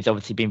Shelby's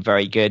obviously been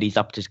very good. He's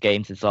upped his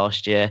game since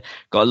last year,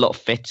 got a lot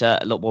fitter,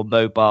 a lot more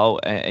mobile,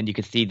 and you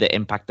can see the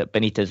impact that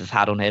Benitez has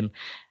had on him.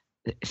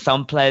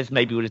 Some players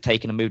maybe would have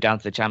taken a move down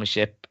to the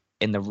Championship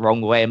in the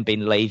wrong way and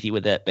been lazy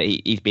with it, but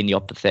he's been the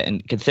opposite.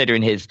 And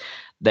considering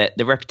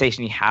the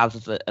reputation he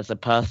has as a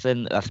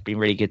person, that's been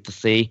really good to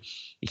see.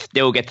 He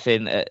still gets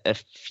in a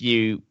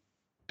few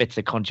bits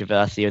of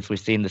controversy, as we've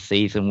seen this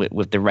season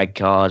with the red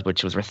card,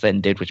 which was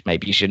rescinded, which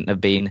maybe he shouldn't have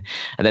been,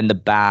 and then the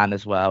ban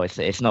as well.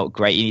 It's not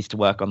great. He needs to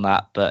work on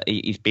that, but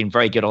he's been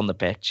very good on the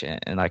pitch,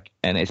 and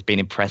it's been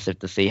impressive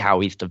to see how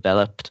he's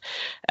developed.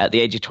 At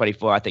the age of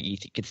 24, I think he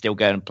could still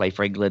go and play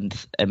for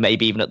England, and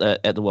maybe even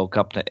at the World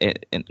Cup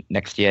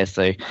next year.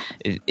 So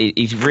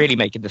he's really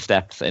making the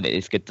steps, and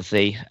it's good to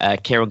see.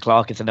 Kieran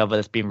Clark is another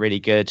that's been really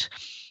good.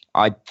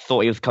 I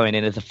thought he was coming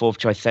in as a fourth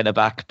choice centre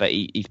back, but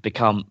he's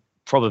become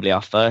probably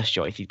our first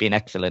choice. He's been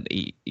excellent.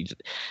 He's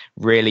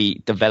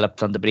really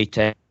developed under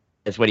Benitez.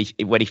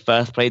 When he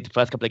first played the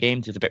first couple of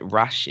games, he was a bit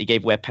rash. He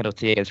gave away a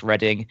penalty against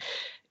Reading.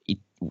 He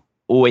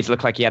always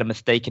looked like he had a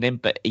mistake in him,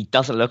 but he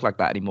doesn't look like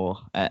that anymore.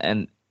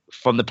 And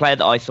from the player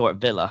that I saw at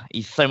Villa,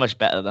 he's so much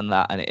better than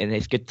that, and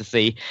it's good to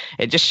see.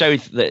 It just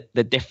shows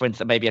the difference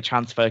that maybe a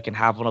transfer can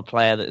have on a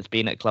player that has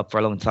been at a club for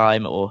a long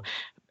time, or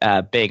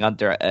being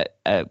under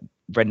a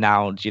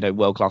renowned,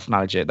 world-class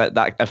manager.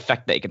 That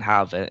effect that it can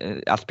have,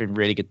 that's been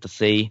really good to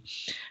see.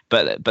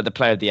 But the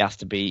player of the year has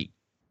to be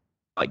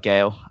like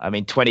Gale. I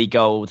mean, 20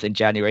 goals in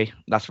January,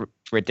 that's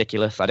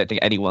ridiculous. I don't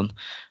think anyone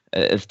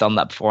has done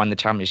that before in the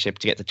Championship,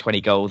 to get to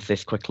 20 goals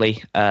this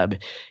quickly.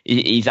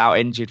 He's out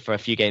injured for a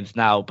few games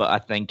now, but I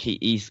think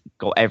he's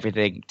got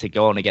everything to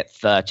go on and get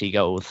 30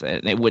 goals,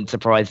 and it wouldn't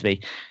surprise me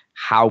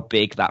how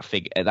big that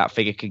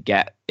figure could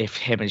get if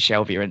him and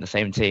Shelby are in the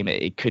same team.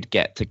 It could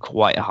get to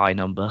quite a high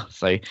number.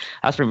 So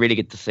that's been really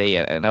good to see,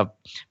 and I've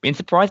been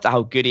surprised at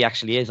how good he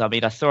actually is. I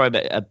mean, I saw him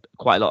at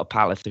quite a lot of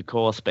Palace, of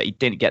course, but he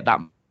didn't get that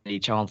many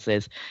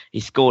chances. He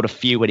scored a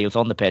few when he was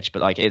on the pitch,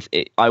 but I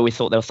always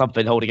thought there was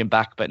something holding him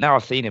back. But now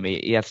I've seen him,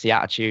 he has the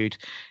attitude,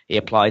 he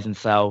applies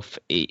himself,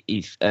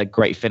 he's a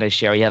great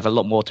finisher, he has a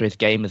lot more to his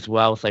game as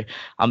well. So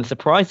I'm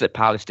surprised that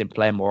Palace didn't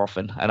play him more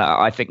often, and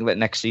I think that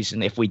next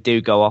season, if we do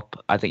go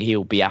up, I think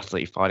he'll be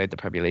absolutely fine in the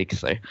Premier League.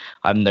 So I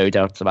have no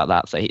doubts about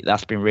that. So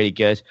that's been really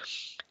good.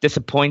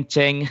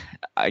 Disappointing,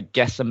 I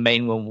guess the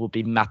main one will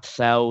be Matt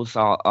Sells,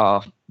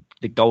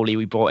 the goalie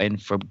we brought in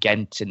from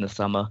Ghent in the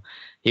summer.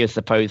 He was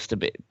supposed to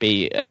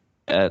be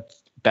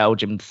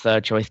Belgium's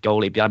third choice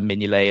goalie behind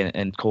Mignolet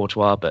and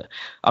Courtois, but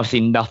I've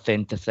seen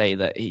nothing to say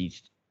that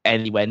he's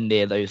anywhere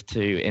near those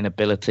two in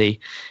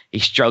ability. He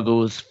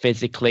struggles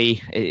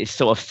physically. It's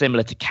sort of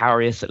similar to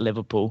Karius at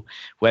Liverpool,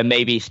 where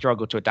maybe he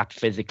struggled to adapt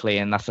physically,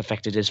 and that's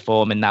affected his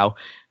form. And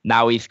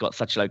now he's got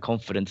such low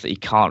confidence that he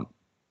can't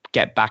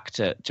get back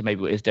to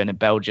maybe what he's doing in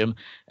Belgium.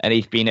 And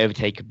he's been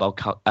overtaken by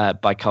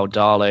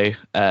Caldalo,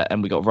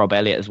 and we got Rob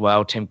Elliott as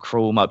well. Tim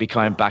Krul might be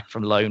coming back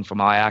from loan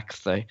from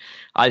Ajax. So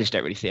I just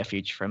don't really see a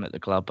future for him at the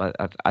club.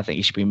 I think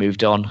he should be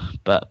moved on.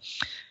 But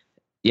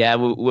yeah,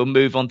 we'll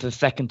move on to the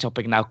second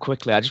topic now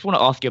quickly. I just want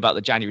to ask you about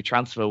the January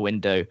transfer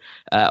window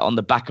on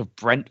the back of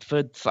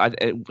Brentford.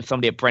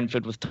 Somebody at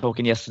Brentford was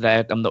talking yesterday.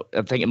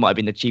 I think it might have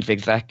been the chief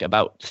exec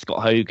about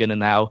Scott Hogan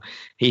and how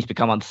he's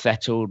become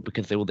unsettled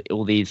because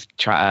all these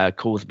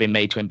calls have been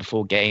made to him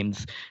before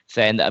games,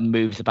 saying that a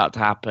move's about to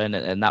happen,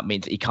 and that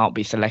means that he can't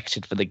be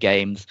selected for the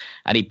games.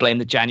 And he blamed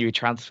the January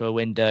transfer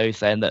window,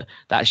 saying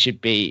that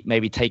should be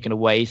maybe taken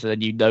away so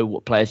then you know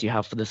what players you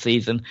have for the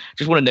season.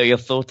 Just want to know your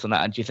thoughts on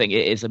that. And do you think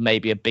it is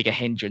maybe a bigger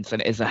hindrance than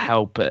it is a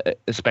help,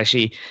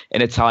 especially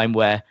in a time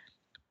where,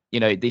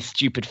 these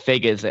stupid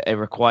figures are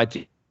required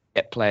to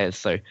get players?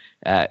 So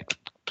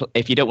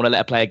if you don't want to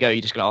let a player go,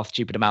 you're just going to ask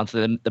stupid amounts,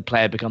 and then the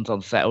player becomes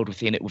unsettled. We've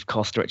seen it with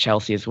Costa at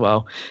Chelsea as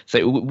well.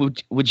 So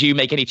would you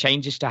make any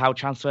changes to how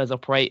transfers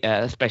operate,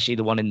 especially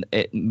the one in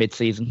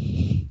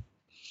mid-season?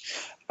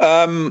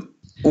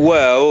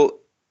 Well,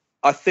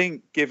 I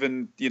think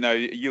given,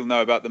 you'll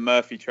know about the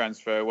Murphy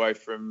transfer away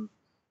from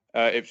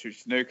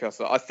Ipswich to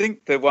Newcastle. I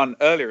think the one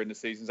earlier in the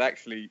season is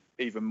actually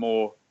even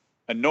more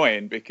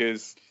annoying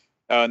because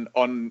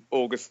on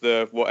August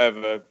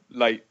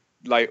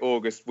late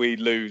August, we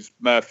lose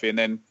Murphy and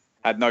then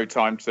had no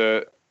time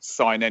to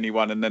sign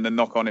anyone, and then the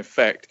knock-on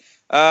effect.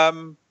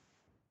 I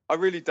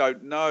really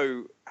don't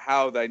know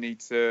how they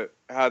need to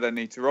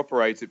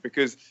operate it,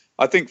 because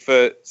I think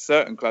for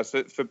certain clubs,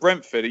 for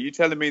Brentford, are you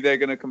telling me they're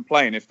going to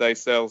complain if they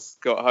sell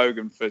Scott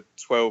Hogan for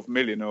 12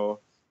 million or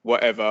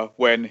whatever,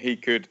 when he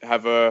could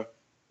have a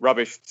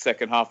rubbish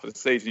second half of the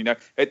season?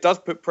 It does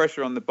put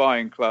pressure on the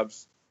buying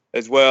clubs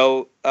as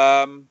well.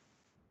 I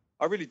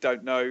really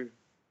don't know.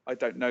 I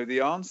don't know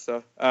the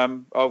answer.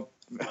 I'll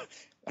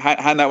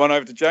hand that one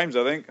over to James,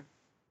 I think.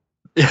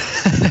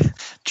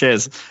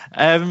 Cheers.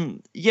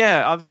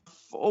 I've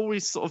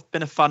always sort of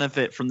been a fan of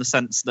it from the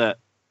sense that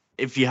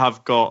if you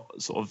have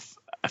got sort of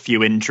a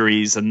few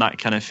injuries and that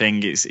kind of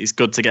thing, it's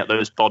good to get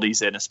those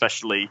bodies in,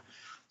 especially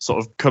sort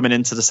of coming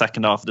into the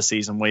second half of the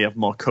season where you have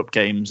more cup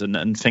games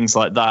and things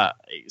like that.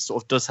 It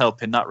sort of does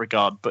help in that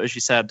regard. But as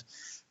you said,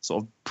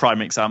 sort of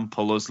prime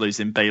example, us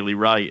losing Bailey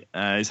Wright.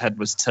 His head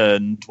was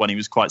turned when he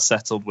was quite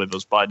settled with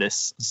us by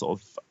this sort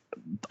of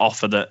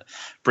offer that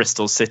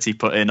Bristol City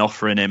put in,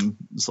 offering him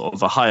sort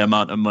of a high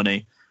amount of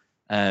money.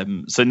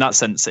 So in that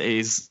sense, it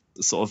is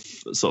sort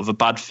of a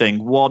bad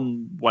thing.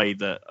 One way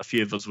that a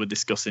few of us were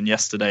discussing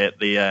yesterday at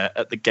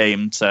the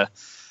game to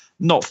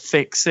not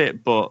fix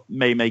it, but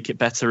may make it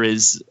better,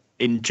 is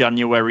in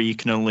January you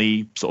can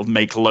only sort of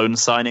make loan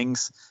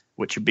signings,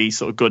 which would be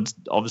sort of good,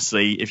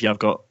 obviously, if you have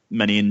got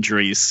many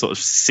injuries, sort of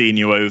seeing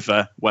you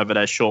over, whether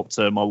they're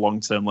short-term or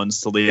long-term loans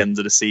till the end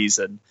of the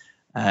season,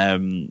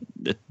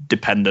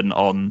 dependent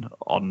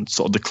on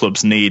sort of the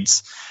club's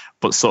needs.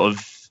 But sort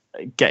of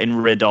getting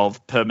rid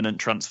of permanent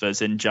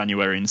transfers in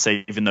January and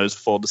saving those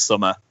for the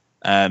summer.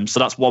 So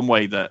that's one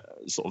way that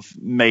sort of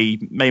may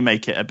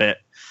make it a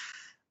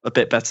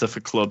bit better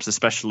for clubs,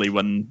 especially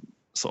when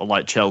sort of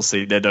like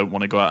Chelsea, they don't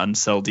want to go out and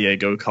sell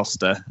Diego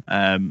Costa.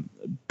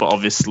 But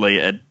obviously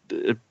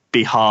it'd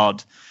be hard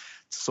to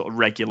sort of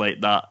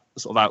regulate that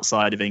sort of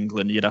outside of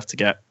England. You'd have to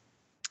get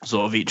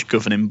sort of each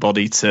governing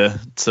body to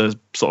sort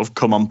of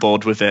come on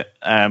board with it.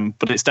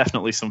 But it's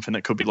definitely something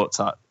that could be looked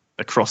at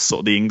across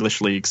sort of the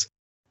English leagues.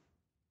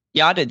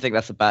 Yeah, I don't think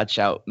that's a bad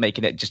shout,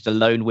 making it just a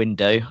loan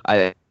window.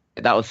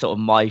 That was sort of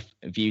my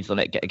views on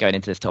it going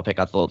into this topic.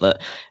 I thought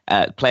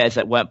that players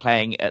that weren't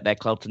playing at their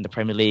clubs in the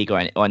Premier League or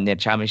in their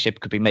Championship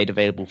could be made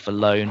available for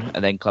loan,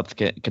 and then clubs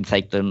can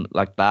take them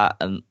like that.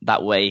 And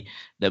that way,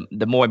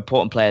 the more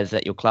important players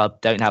at your club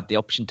don't have the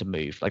option to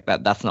move. Like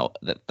that's not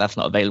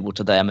available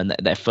to them, and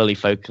they're fully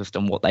focused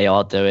on what they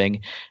are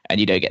doing. And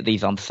you don't get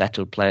these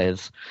unsettled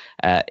players.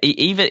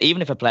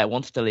 Even if a player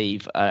wants to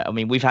leave, I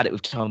mean, we've had it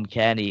with Tom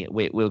Kearney.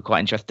 We were quite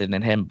interested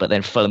in him, but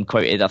then Fulham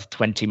quoted us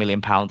 £20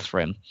 million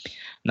for him.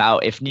 Now,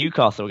 if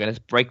Newcastle are going to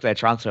break their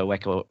transfer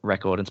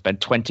record and spend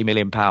 £20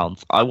 million,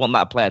 I want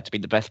that player to be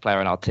the best player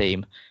in our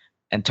team,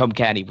 and Tom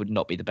Kearney would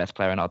not be the best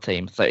player in our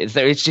team. So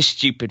it's just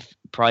stupid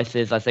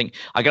prices. I think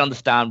I can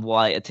understand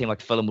why a team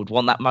like Fulham would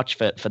want that much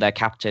for their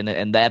captain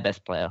and their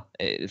best player.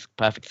 It's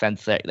perfect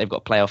sense that they've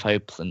got playoff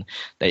hopes, and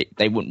they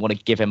wouldn't want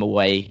to give him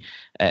away,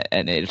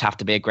 and it'd have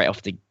to be a great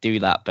offer to do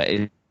that. But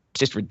it's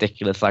just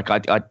ridiculous. Like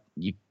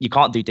you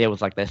can't do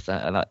deals like this,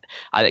 and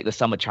I think the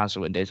summer transfer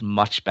window is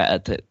much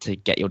better to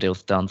get your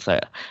deals done. So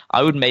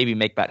I would maybe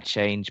make that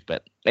change,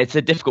 but it's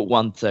a difficult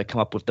one to come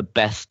up with the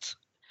best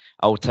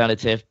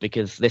alternative,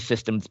 because this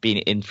system's been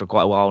in for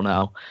quite a while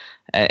now,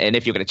 and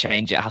if you're going to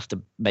change it, it has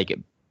to make it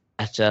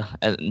better.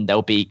 And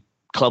there'll be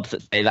clubs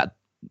that say that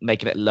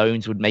making it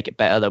loans would make it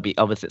better. There'll be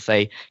others that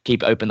say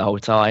keep it open the whole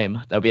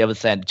time. There'll be others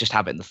saying just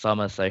have it in the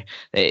summer. So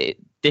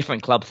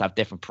different clubs have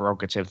different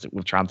prerogatives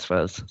with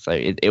transfers. So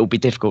it will be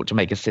difficult to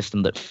make a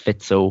system that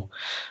fits all.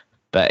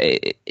 But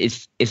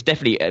it's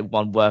definitely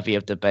one worthy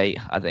of debate.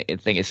 I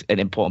think it's an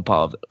important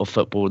part of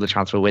football, the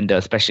transfer window,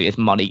 especially as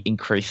money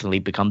increasingly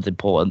becomes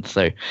important.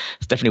 So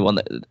it's definitely one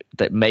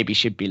that maybe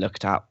should be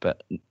looked at,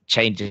 but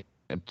changes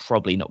are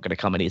probably not going to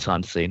come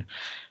anytime soon.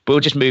 But we'll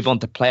just move on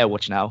to player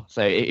watch now.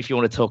 So if you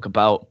want to talk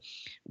about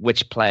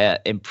which player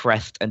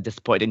impressed and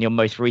disappointed in your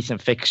most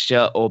recent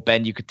fixture, or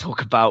Ben, you could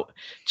talk about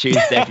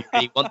Tuesday if you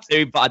really want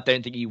to, but I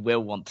don't think you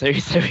will want to.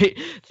 So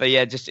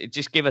yeah,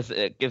 just give us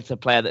a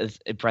player that has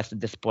impressed and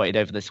disappointed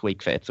over this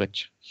week for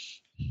Ipswich.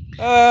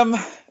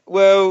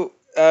 Jordan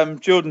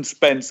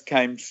Spence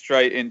came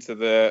straight into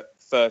the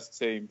first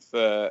team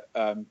for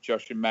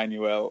Josh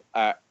Emmanuel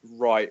at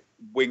right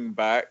wing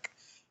back.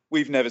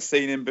 We've never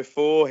seen him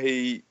before.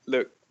 He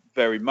looked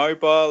very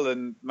mobile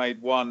and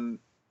made one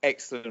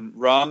excellent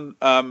run.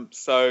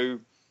 So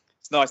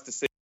it's nice to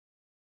see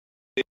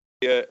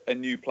a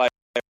new player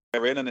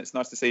in, and it's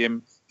nice to see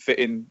him fit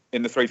in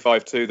the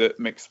 3-5-2 that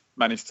Mick's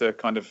managed to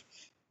kind of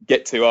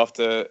get to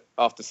after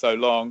so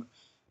long.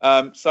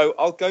 So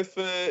I'll go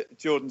for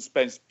Jordan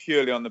Spence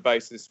purely on the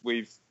basis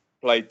we've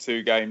played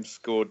 2 games,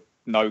 scored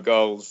no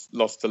goals,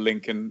 lost to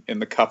Lincoln in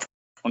the cup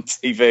on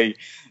TV,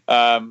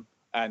 and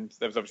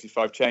there was obviously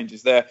 5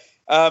 changes there.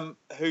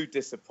 Who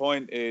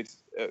disappointed?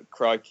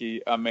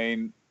 Crikey! I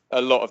mean,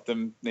 a lot of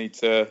them need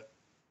to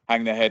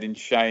hang their head in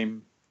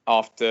shame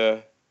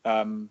after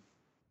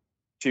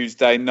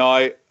Tuesday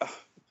night.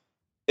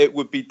 It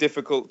would be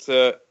difficult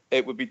to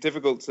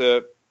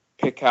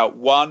pick out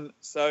one.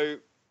 So,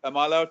 am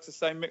I allowed to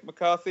say Mick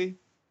McCarthy?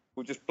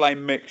 We'll just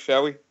blame Mick,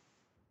 shall we?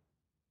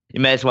 You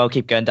may as well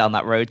keep going down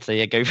that road. So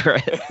yeah, go for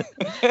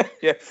it.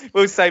 Yeah,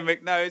 we'll say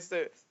Mick. No,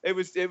 it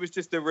was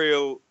just a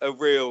real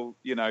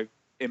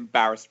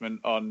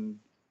embarrassment on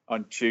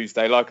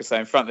Tuesday, like I say,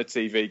 in front of the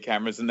TV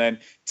cameras. And then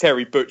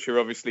Terry Butcher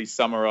obviously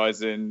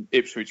summarising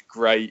Ipswich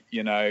great,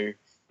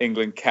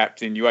 England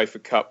captain,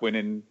 UEFA Cup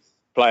winning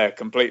player,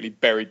 completely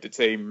buried the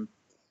team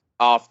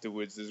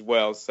afterwards as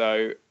well.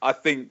 So I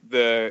think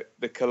the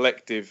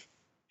collective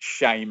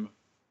shame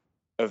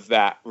of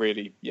that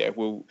really,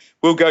 we'll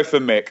go for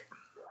Mick.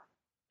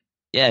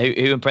 Yeah,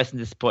 who impressed and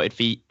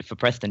disappointed for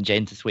Preston,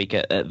 James, this week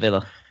at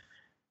Villa?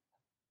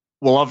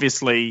 Well,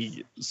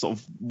 obviously, sort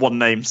of one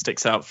name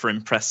sticks out for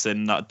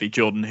impressing. That'd be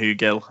Jordan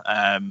Hugill.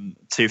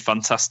 2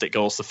 fantastic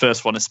goals. The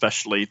first one,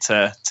 especially,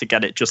 to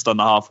get it just on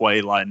the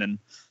halfway line and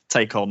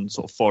take on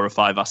sort of 4 or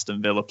 5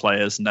 Aston Villa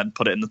players and then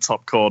put it in the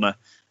top corner.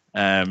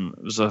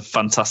 It was a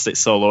fantastic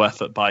solo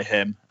effort by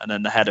him. And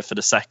then the header for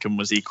the second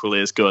was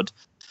equally as good.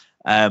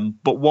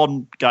 But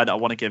one guy that I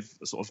want to give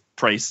sort of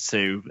praise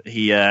to,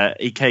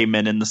 he came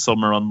in the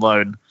summer on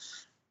loan,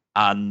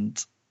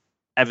 and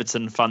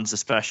Everton fans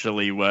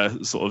especially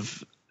were sort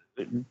of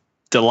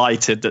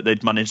delighted that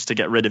they'd managed to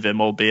get rid of him,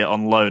 albeit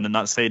on loan, and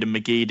that's Aidan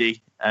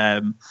McGeady.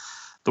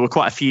 There were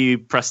quite a few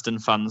Preston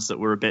fans that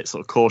were a bit sort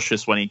of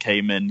cautious when he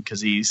came in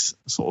because he's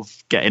sort of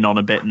getting on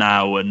a bit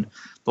now, and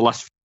the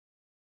last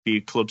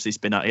few clubs he's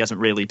been at, he hasn't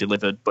really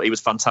delivered, but he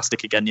was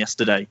fantastic again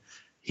yesterday.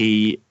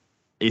 He's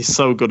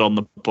so good on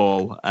the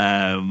ball,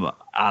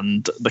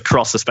 and the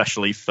cross,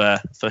 especially for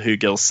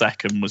Hugill's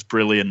second, was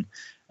brilliant.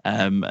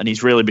 And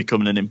he's really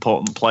becoming an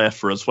important player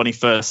for us. When he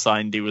first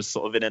signed, he was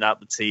sort of in and out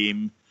the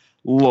team.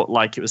 Looked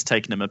like it was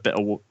taking him a bit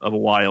of a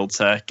while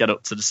to get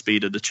up to the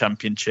speed of the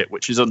Championship,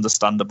 which is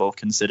understandable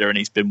considering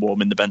he's been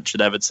warming the bench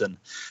at Everton.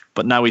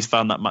 But now he's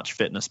found that match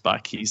fitness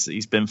back.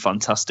 He's been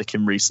fantastic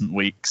in recent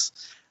weeks.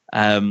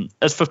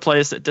 As for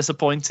players that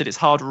disappointed, it's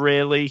hard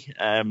really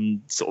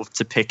sort of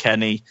to pick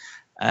any.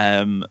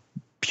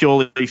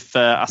 Purely for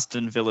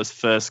Aston Villa's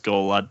first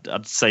goal,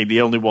 I'd say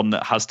the only one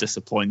that has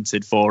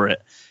disappointed for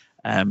it,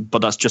 but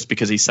that's just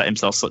because he set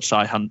himself such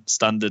high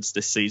standards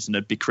this season,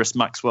 would be Chris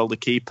Maxwell, the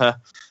keeper.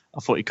 I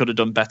thought he could have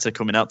done better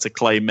coming out to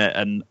claim it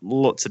and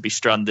looked to be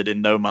stranded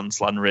in no man's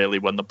land, really,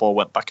 when the ball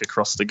went back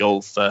across the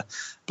goal for, I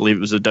believe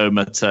it was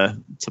Adoma,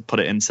 to put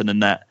it into the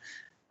net.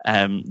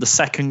 The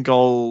second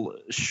goal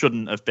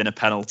shouldn't have been a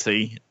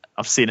penalty.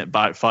 I've seen it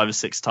back 5 or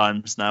 6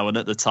 times now, and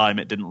at the time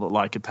it didn't look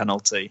like a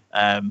penalty.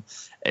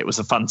 It was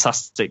a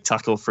fantastic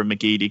tackle from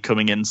McGeady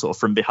coming in sort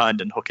of from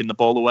behind and hooking the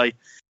ball away.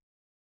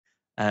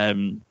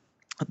 The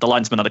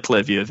linesman had a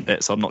clear view of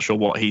it, so I'm not sure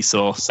what he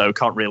saw, so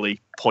can't really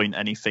point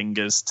any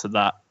fingers to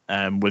that,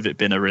 with it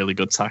being a really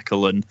good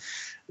tackle. And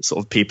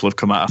sort of people have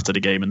come out after the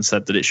game and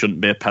said that it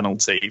shouldn't be a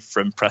penalty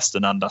from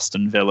Preston and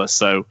Aston Villa,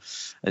 so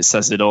it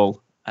says it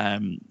all.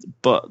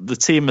 But the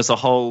team as a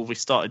whole, we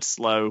started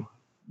slow,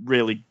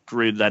 really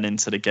grew then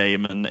into the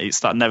game, and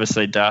it's that never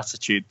say die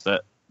attitude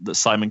that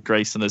Simon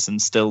Grayson has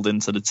instilled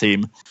into the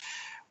team,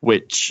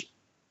 which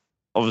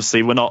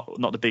obviously we're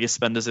not the biggest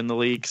spenders in the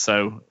league,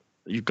 so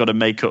you've got to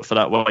make up for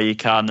that where you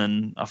can.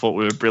 And I thought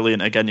we were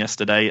brilliant again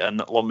yesterday,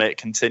 and long may it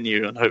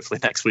continue, and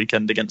hopefully next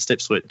weekend against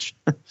Ipswich.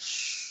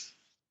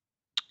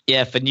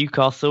 Yeah, for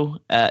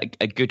Newcastle,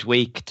 a good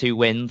week, 2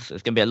 wins.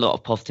 There's going to be a lot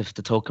of positives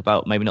to talk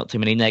about, maybe not too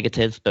many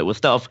negatives, but we'll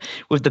start off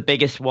with the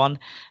biggest one.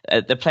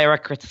 The player I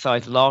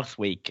criticised last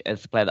week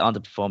as the player that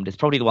underperformed is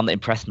probably the one that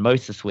impressed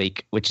most this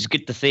week, which is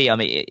good to see. I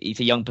mean, he's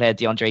a young player,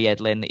 DeAndre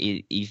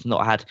Yedlin. He's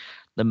not had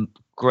the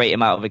great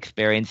amount of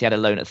experience. He had a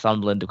loan at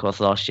Sunderland, of course,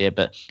 last year,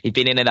 but he'd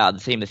been in and out of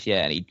the team this year,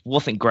 and he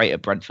wasn't great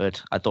at Brentford.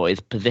 I thought his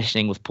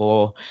positioning was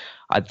poor.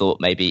 I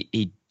thought maybe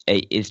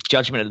his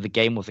judgment of the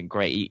game wasn't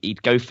great.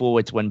 He'd go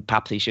forwards when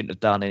perhaps he shouldn't have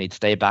done, and he'd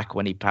stay back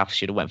when he perhaps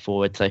should have went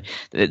forward. So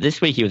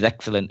this week he was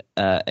excellent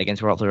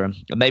against Rotherham.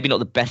 Maybe not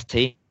the best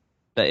team,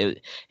 but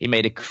he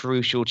made a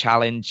crucial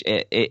challenge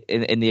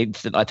in the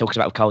incident I talked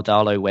about with Carl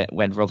Darlow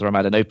when Rotherham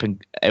had an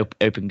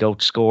open goal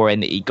to score,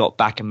 and he got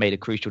back and made a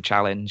crucial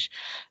challenge.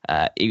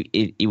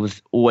 He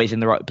was always in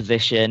the right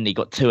position. He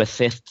got 2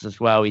 assists as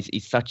well.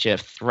 He's such a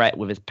threat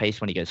with his pace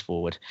when he goes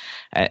forward,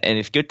 and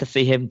it's good to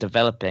see him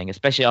developing,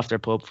 especially after a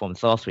poor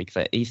performance last week.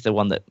 So he's the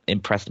one that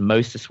impressed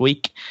most this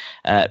week.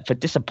 For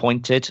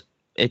disappointed,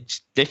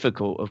 it's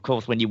difficult, of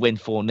course, when you win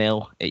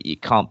 4-0. You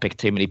can't pick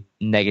too many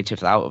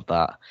negatives out of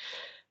that.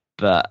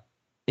 But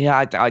yeah,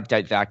 I don't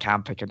think I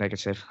can pick a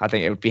negative. I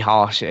think it would be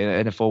harsh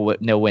in a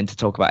 4-0 win to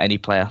talk about any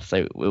player.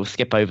 So we'll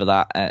skip over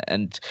that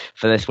and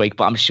for this week.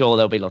 But I'm sure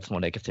there'll be lots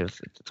more negatives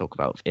to talk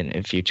about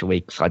in future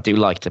weeks. I do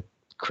like to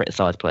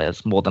criticise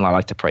players more than I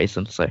like to praise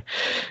them. So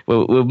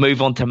we'll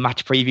move on to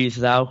match previews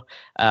now.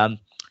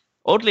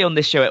 Oddly, on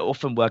this show, it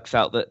often works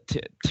out that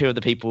two of the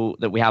people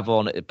that we have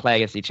on play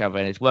against each other,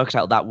 and it's worked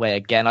out that way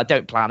again. I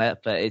don't plan it,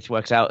 but it's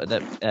worked out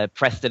that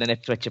Preston and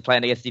Ipswich are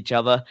playing against each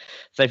other.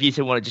 So if you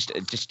two want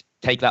to just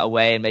take that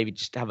away and maybe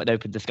just have an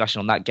open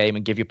discussion on that game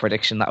and give your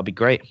prediction, that would be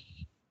great.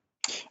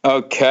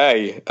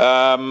 Okay.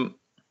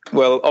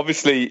 Well,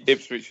 obviously,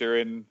 Ipswich are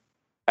in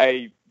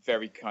a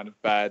very kind of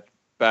bad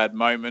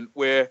moment.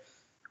 We're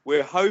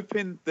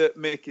hoping that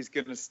Mick is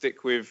going to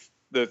stick with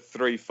the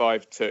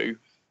 3-5-2.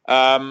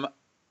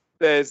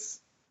 There's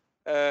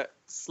a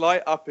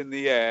slight up in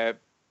the air,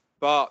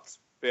 but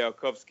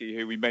Bielkowski,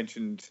 who we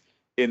mentioned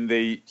in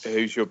the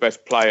Who's Your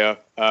Best Player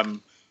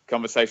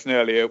conversation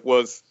earlier,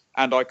 was,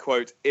 and I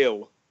quote,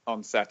 ill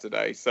on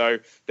Saturday. So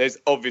there's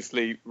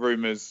obviously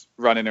rumours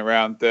running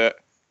around that,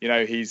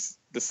 he's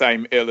the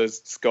same ill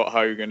as Scott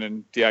Hogan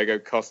and Diego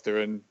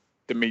Costa and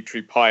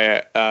Dimitri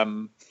Payet,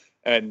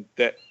 and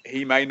that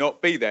he may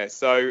not be there.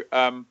 So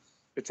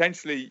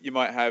potentially you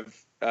might have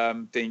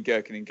Dean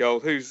Gerken in goal,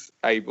 who's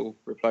able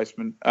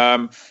replacement.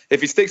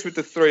 If he sticks with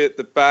the 3 at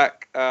the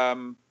back,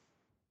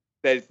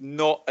 they're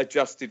not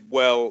adjusted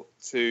well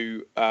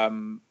to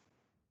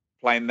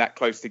playing that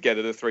close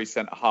together, the 3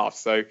 centre halves.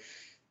 So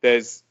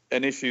there's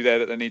an issue there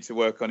that they need to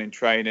work on in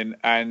training.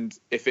 And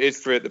if it is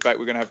 3 at the back,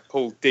 we're going to have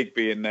Paul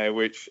Digby in there,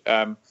 which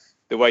the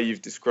way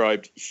you've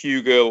described,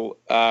 Hugill,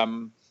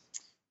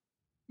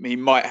 he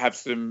might have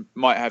some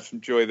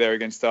joy there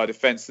against our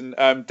defence.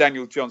 And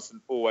Daniel Johnson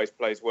always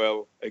plays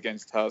well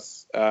against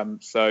us.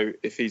 So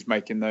if he's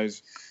making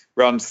those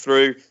runs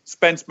through,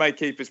 Spence may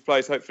keep his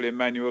place. Hopefully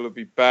Emmanuel will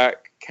be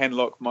back.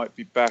 Kenlock might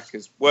be back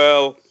as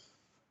well.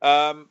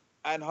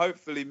 And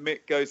hopefully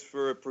Mick goes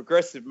for a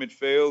progressive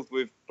midfield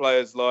with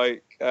players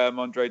like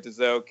Andre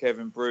Dazelle,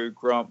 Kevin Brew,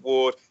 Grant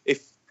Ward.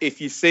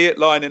 If you see it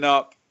lining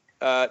up,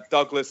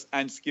 Douglas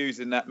and Skews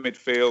in that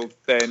midfield,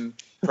 then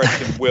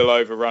Preston will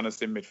overrun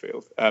us in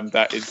midfield.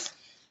 That is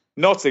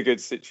not a good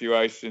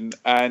situation.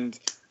 And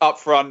up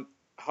front,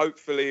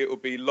 hopefully it will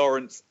be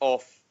Lawrence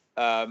off,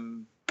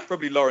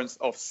 probably Lawrence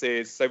off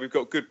Sears. So we've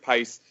got good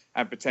pace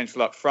and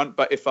potential up front.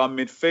 But if our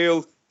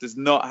midfield does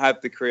not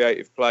have the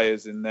creative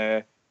players in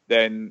there,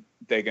 then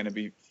they're going to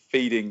be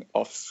feeding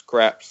off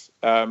scraps.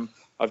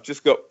 I've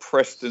just got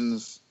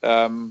Preston's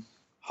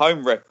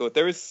home record.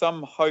 There is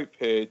some hope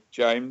here,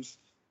 James.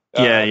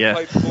 Yeah.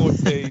 Played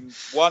 14,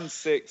 won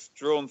 6,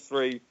 drawn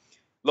 3,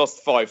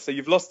 lost 5. So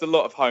you've lost a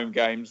lot of home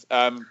games,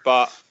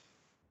 but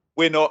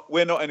we're not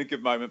in a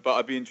good moment. But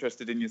I'd be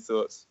interested in your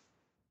thoughts.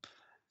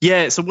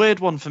 Yeah, it's a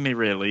weird one for me,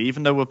 really.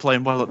 Even though we're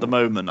playing well at the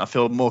moment, I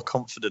feel more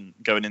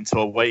confident going into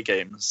away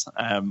games.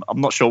 I'm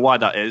not sure why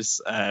that is,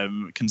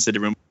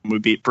 considering we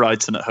beat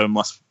Brighton at home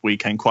last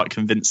weekend quite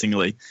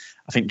convincingly.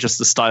 I think just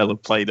the style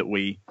of play that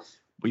we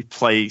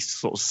play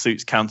sort of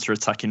suits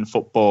counter-attacking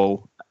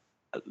football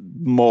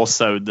more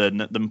so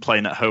than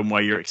playing at home,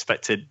 where you're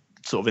expected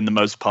sort of in the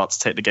most part to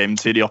take the game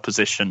to the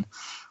opposition,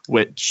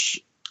 which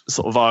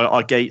sort of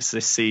our gates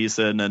this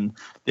season and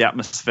the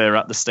atmosphere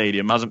at the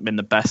stadium hasn't been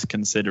the best,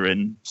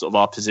 considering sort of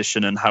our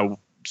position and how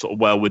sort of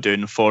well we're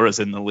doing for us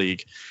in the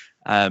league.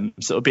 So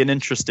it'll be an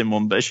interesting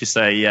one. But as you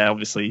say, yeah,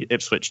 obviously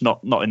Ipswich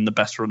not in the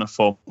best run of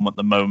form at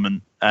the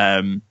moment.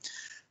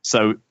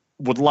 So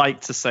would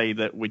like to say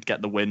that we'd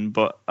get the win,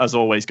 but as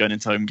always going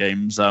into home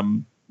games,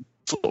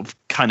 sort of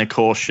kind of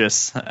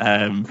cautious.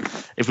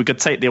 If we could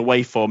take the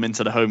away form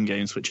into the home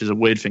games, which is a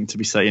weird thing to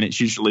be saying,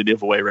 it's usually the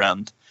other way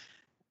around.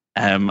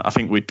 I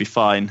think we'd be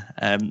fine.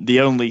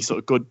 The only sort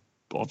of good,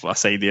 or I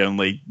say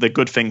the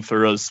good thing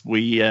for us,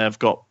 we have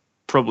got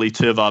probably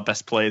 2 of our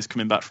best players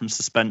coming back from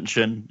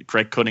suspension.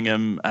 Greg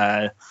Cunningham,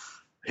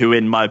 who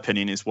in my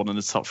opinion is one of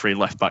the top 3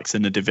 left backs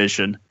in the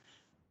division.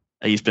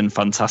 He's been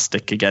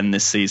fantastic again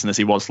this season, as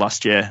he was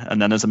last year.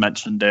 And then, as I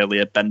mentioned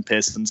earlier, Ben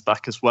Pearson's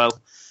back as well.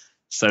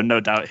 So no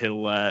doubt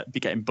he'll be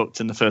getting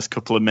booked in the first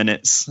couple of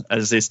minutes,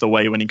 as is the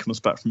way when he comes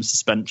back from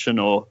suspension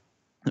or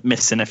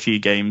missing a few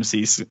games.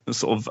 He's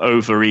sort of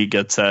over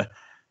eager to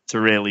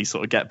to really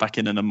sort of get back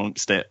in and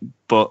amongst it.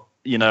 But,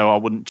 I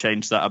wouldn't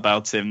change that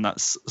about him.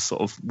 That's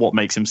sort of what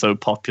makes him so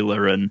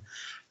popular, and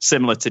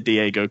similar to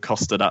Diego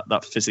Costa,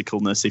 that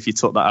physicalness. If you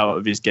took that out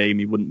of his game,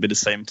 he wouldn't be the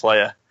same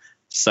player.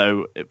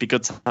 So it'd be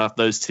good to have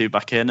those two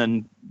back in,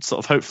 and sort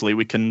of hopefully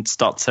we can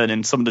start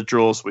turning some of the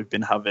draws we've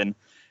been having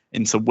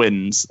into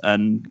wins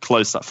and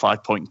close that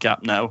 5-point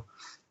gap now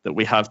that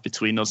we have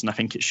between us. And I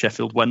think it's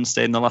Sheffield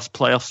Wednesday in the last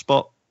playoff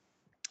spot,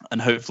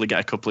 and hopefully get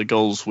a couple of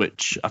goals,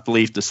 which I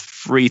believe there's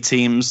 3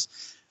 teams,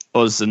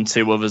 us and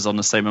 2 others, on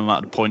the same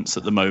amount of points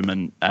at the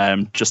moment.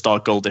 Just our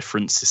goal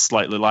difference is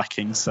slightly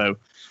lacking. So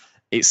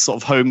it's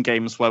sort of home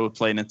games where we're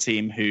playing a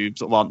team who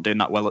sort of aren't doing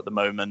that well at the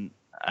moment.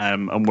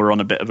 And we're on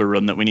a bit of a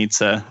run that we need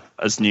to,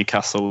 as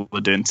Newcastle are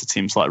doing to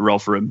teams like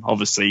Rotherham.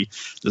 Obviously,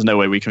 there's no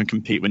way we can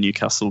compete with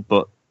Newcastle,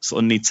 but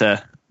sort of need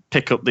to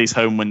pick up these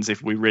home wins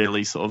if we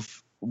really sort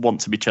of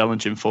want to be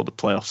challenging for the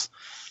playoffs.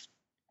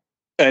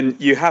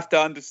 And you have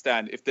to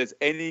understand, if there's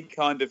any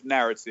kind of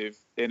narrative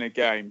in a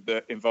game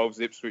that involves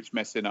Ipswich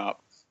messing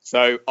up,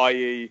 so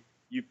i.e.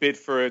 you bid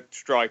for a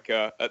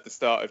striker at the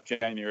start of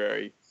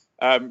January,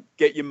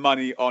 get your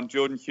money on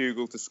Jordan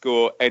Hugill to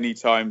score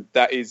anytime.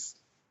 That is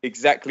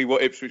exactly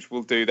what Ipswich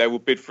will do. They will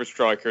bid for a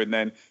striker, and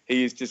then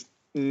he is just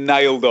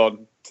nailed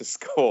on to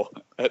score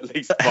at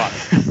least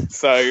one.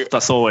 So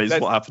that's always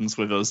what happens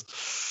with us.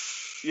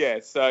 Yeah,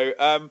 so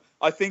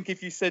I think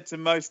if you said to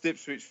most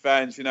Ipswich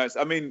fans,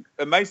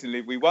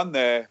 amazingly, we won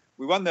there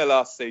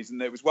last season.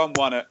 There was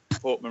 1-1 at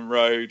Portman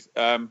Road.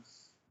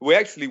 We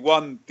actually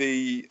won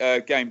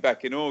the game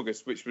back in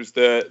August, which was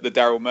the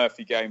Daryl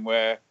Murphy game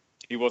where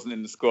he wasn't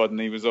in the squad and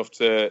he was off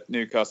to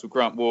Newcastle.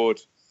 Grant Ward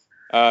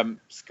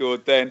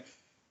scored then.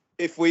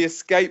 If we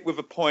escape with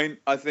a point,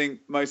 I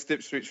think most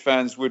Ipswich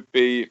fans would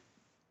be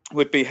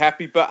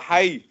happy. But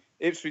hey,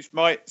 Ipswich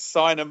might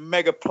sign a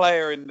mega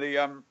player in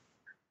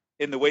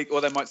the week,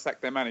 or they might sack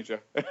their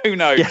manager. Who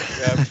knows?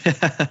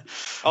 Yeah.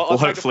 I'll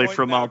hopefully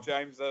from our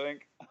James, I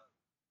think.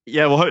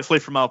 Yeah, well, hopefully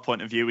from our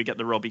point of view, we get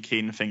the Robbie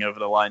Keane thing over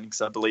the line,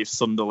 because I believe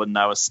Sunderland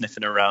now are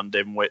sniffing around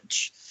him,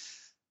 which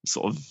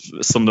sort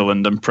of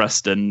Sunderland and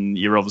Preston,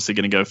 you're obviously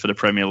going to go for the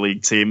Premier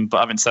League team.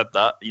 But having said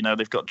that,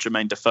 they've got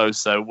Jermaine Defoe,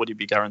 so would he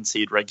be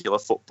guaranteed regular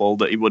football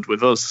that he would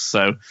with us?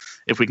 So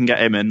if we can get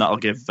him in, that'll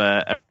give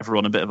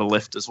everyone a bit of a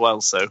lift as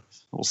well. So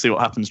we'll see what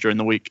happens during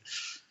the week.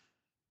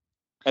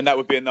 And that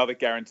would be another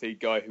guaranteed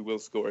guy who will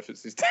score if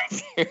it's his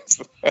debut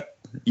as well.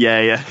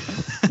 Yeah.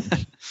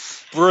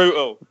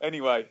 Brutal.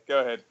 Anyway, go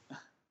ahead.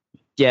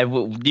 Yeah,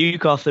 well,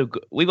 Newcastle,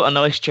 we got a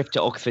nice trip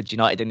to Oxford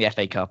United in the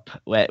FA Cup,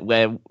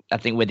 where I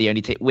think we're the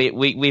only team.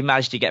 We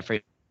managed to get through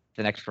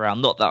the next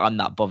round. Not that I'm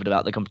that bothered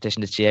about the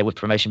competition this year, with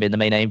promotion being the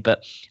main aim,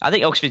 but I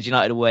think Oxford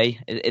United away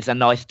is a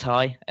nice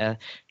tie.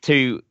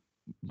 Two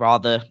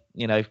rather,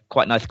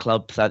 quite nice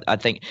clubs, I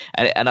think,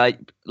 and I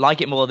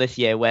like it more this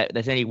year, where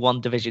there's only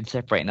one division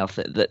separating us.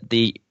 That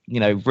the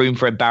room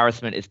for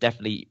embarrassment is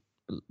definitely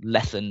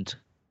lessened.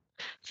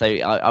 So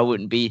I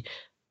wouldn't be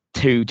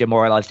too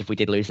demoralised if we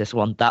did lose this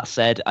one. That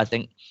said, I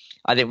think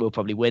we'll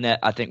probably win it.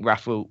 I think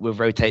Raf will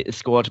rotate the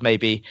squad.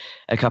 Maybe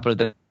a couple of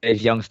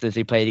those youngsters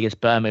who played against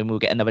Birmingham will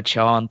get another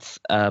chance.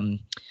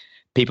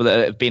 People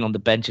that have been on the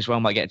bench as well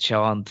might get a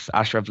chance.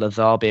 Ashraf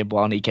Lazar being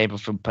one, he came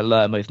from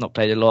Palermo, he's not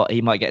played a lot.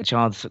 He might get a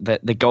chance. The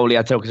goalie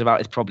I talked about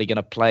is probably going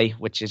to play,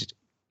 which is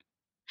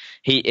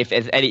if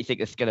there's anything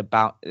that's going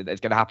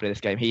to happen in this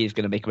game, he is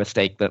going to make a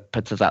mistake that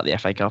puts us out of the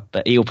FA Cup.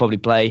 But he'll probably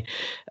play.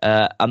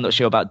 I'm not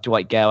sure about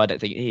Dwight Gale. I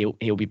don't think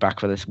he'll be back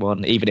for this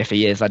one. Even if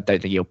he is, I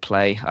don't think he'll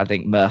play. I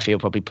think Murphy will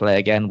probably play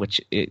again, which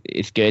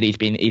is good. He's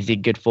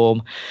in good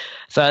form.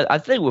 So I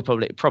think we'll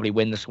probably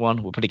win this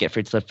one. We'll probably get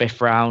through to the 5th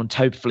round.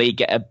 Hopefully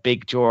get a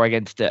big draw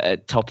against a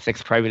top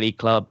 6 Premier League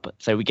club.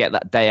 So we get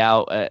that day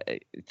out,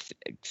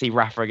 see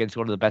Rafa against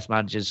one of the best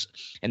managers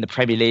in the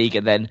Premier League,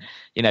 and then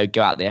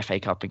go out the FA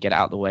Cup and get it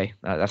out of the way.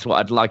 That's what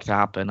I'd like to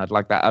happen. I'd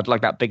like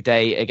that big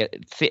day again,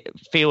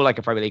 feel like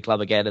a Premier League club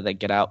again, and then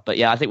get out. But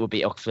yeah, I think we'll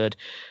beat Oxford.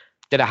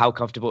 Don't know how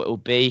comfortable it will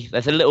be.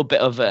 There's a little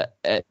bit of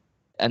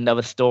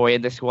another story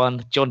in this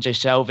one. John Joe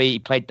Shelby, he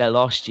played there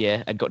last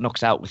year and got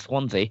knocked out with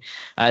Swansea.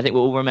 And I think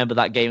we'll all remember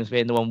that game as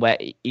being the one where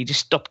he just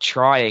stopped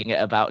trying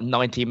at about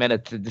 90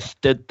 minutes and just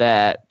stood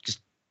there,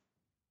 just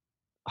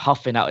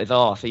huffing out his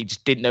arse. He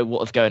just didn't know what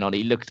was going on.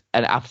 He looked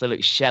an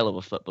absolute shell of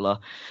a footballer.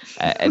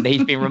 And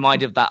he's been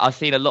reminded of that. I've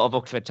seen a lot of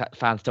Oxford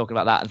fans talking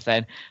about that and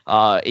saying,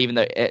 even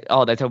though,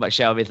 they're talking about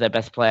Shelby as their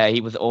best player, he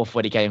was awful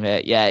when he came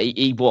here. Yeah,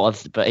 he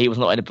was, but he was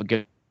not in a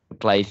good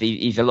place.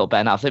 He's a lot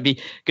better now. So it'd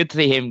be good to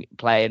see him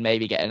play and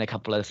maybe getting a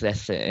couple of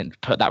assists and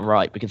put that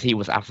right, because he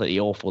was absolutely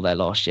awful there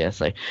last year.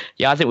 So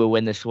yeah, I think we'll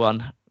win this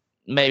one.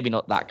 Maybe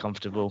not that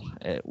comfortable.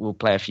 We'll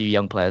play a few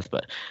young players,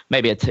 but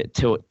maybe a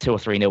 2 or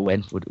 3-0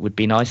 win would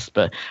be nice.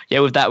 But yeah,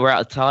 with that, we're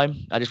out of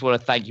time. I just want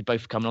to thank you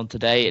both for coming on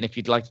today. And if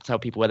you'd like to tell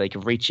people where they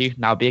can reach you,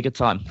 now would be a good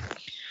time.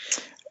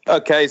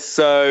 Okay,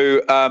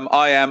 so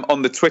I am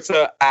on the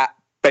Twitter at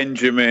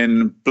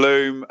Benjamin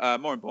Bloom.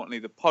 More importantly,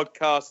 the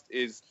podcast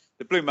is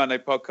the Blue Monday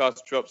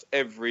podcast, drops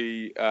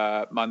every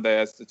Monday,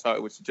 as the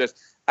title would suggest,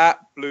 at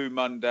Blue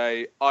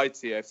Monday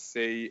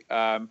ITFC.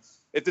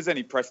 if there's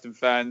any Preston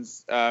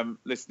fans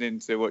listening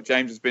to what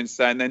James has been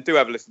saying, then do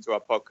have a listen to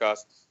our podcast.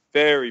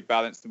 Very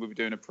balanced, and we'll be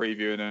doing a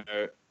preview and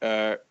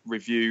a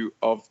review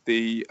of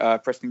the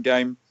Preston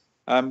game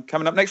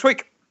coming up next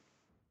week.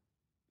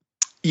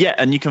 Yeah,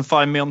 and you can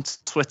find me on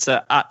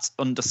Twitter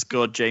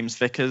 @_James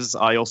Vickers.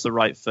 I also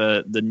write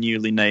for the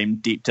newly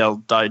named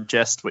Deepdale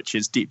Digest, which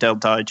is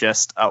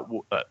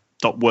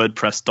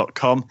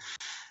deepdaledigest.wordpress.com.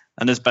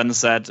 And as Ben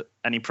said,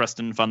 any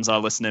Preston fans are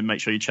listening, make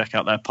sure you check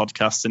out their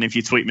podcast. And if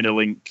you tweet me the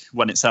link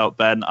when it's out,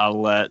 Ben,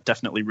 I'll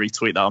definitely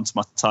retweet that onto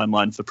my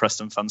timeline for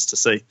Preston fans to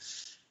see.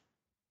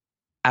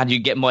 And you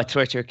can get my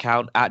Twitter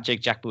account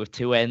 @JakeJackman with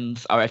 2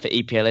 N's. I write for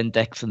EPL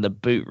Index and the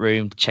Boot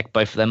Room. Check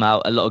both of them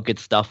out. A lot of good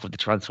stuff with the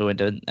transfer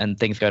window and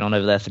things going on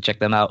over there, so check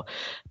them out.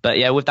 But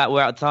yeah, with that,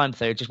 we're out of time.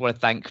 So just want to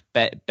thank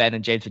Ben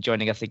and James for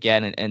joining us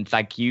again. And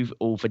thank you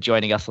all for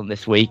joining us on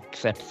this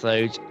week's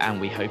episode.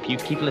 And we hope you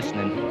keep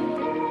listening.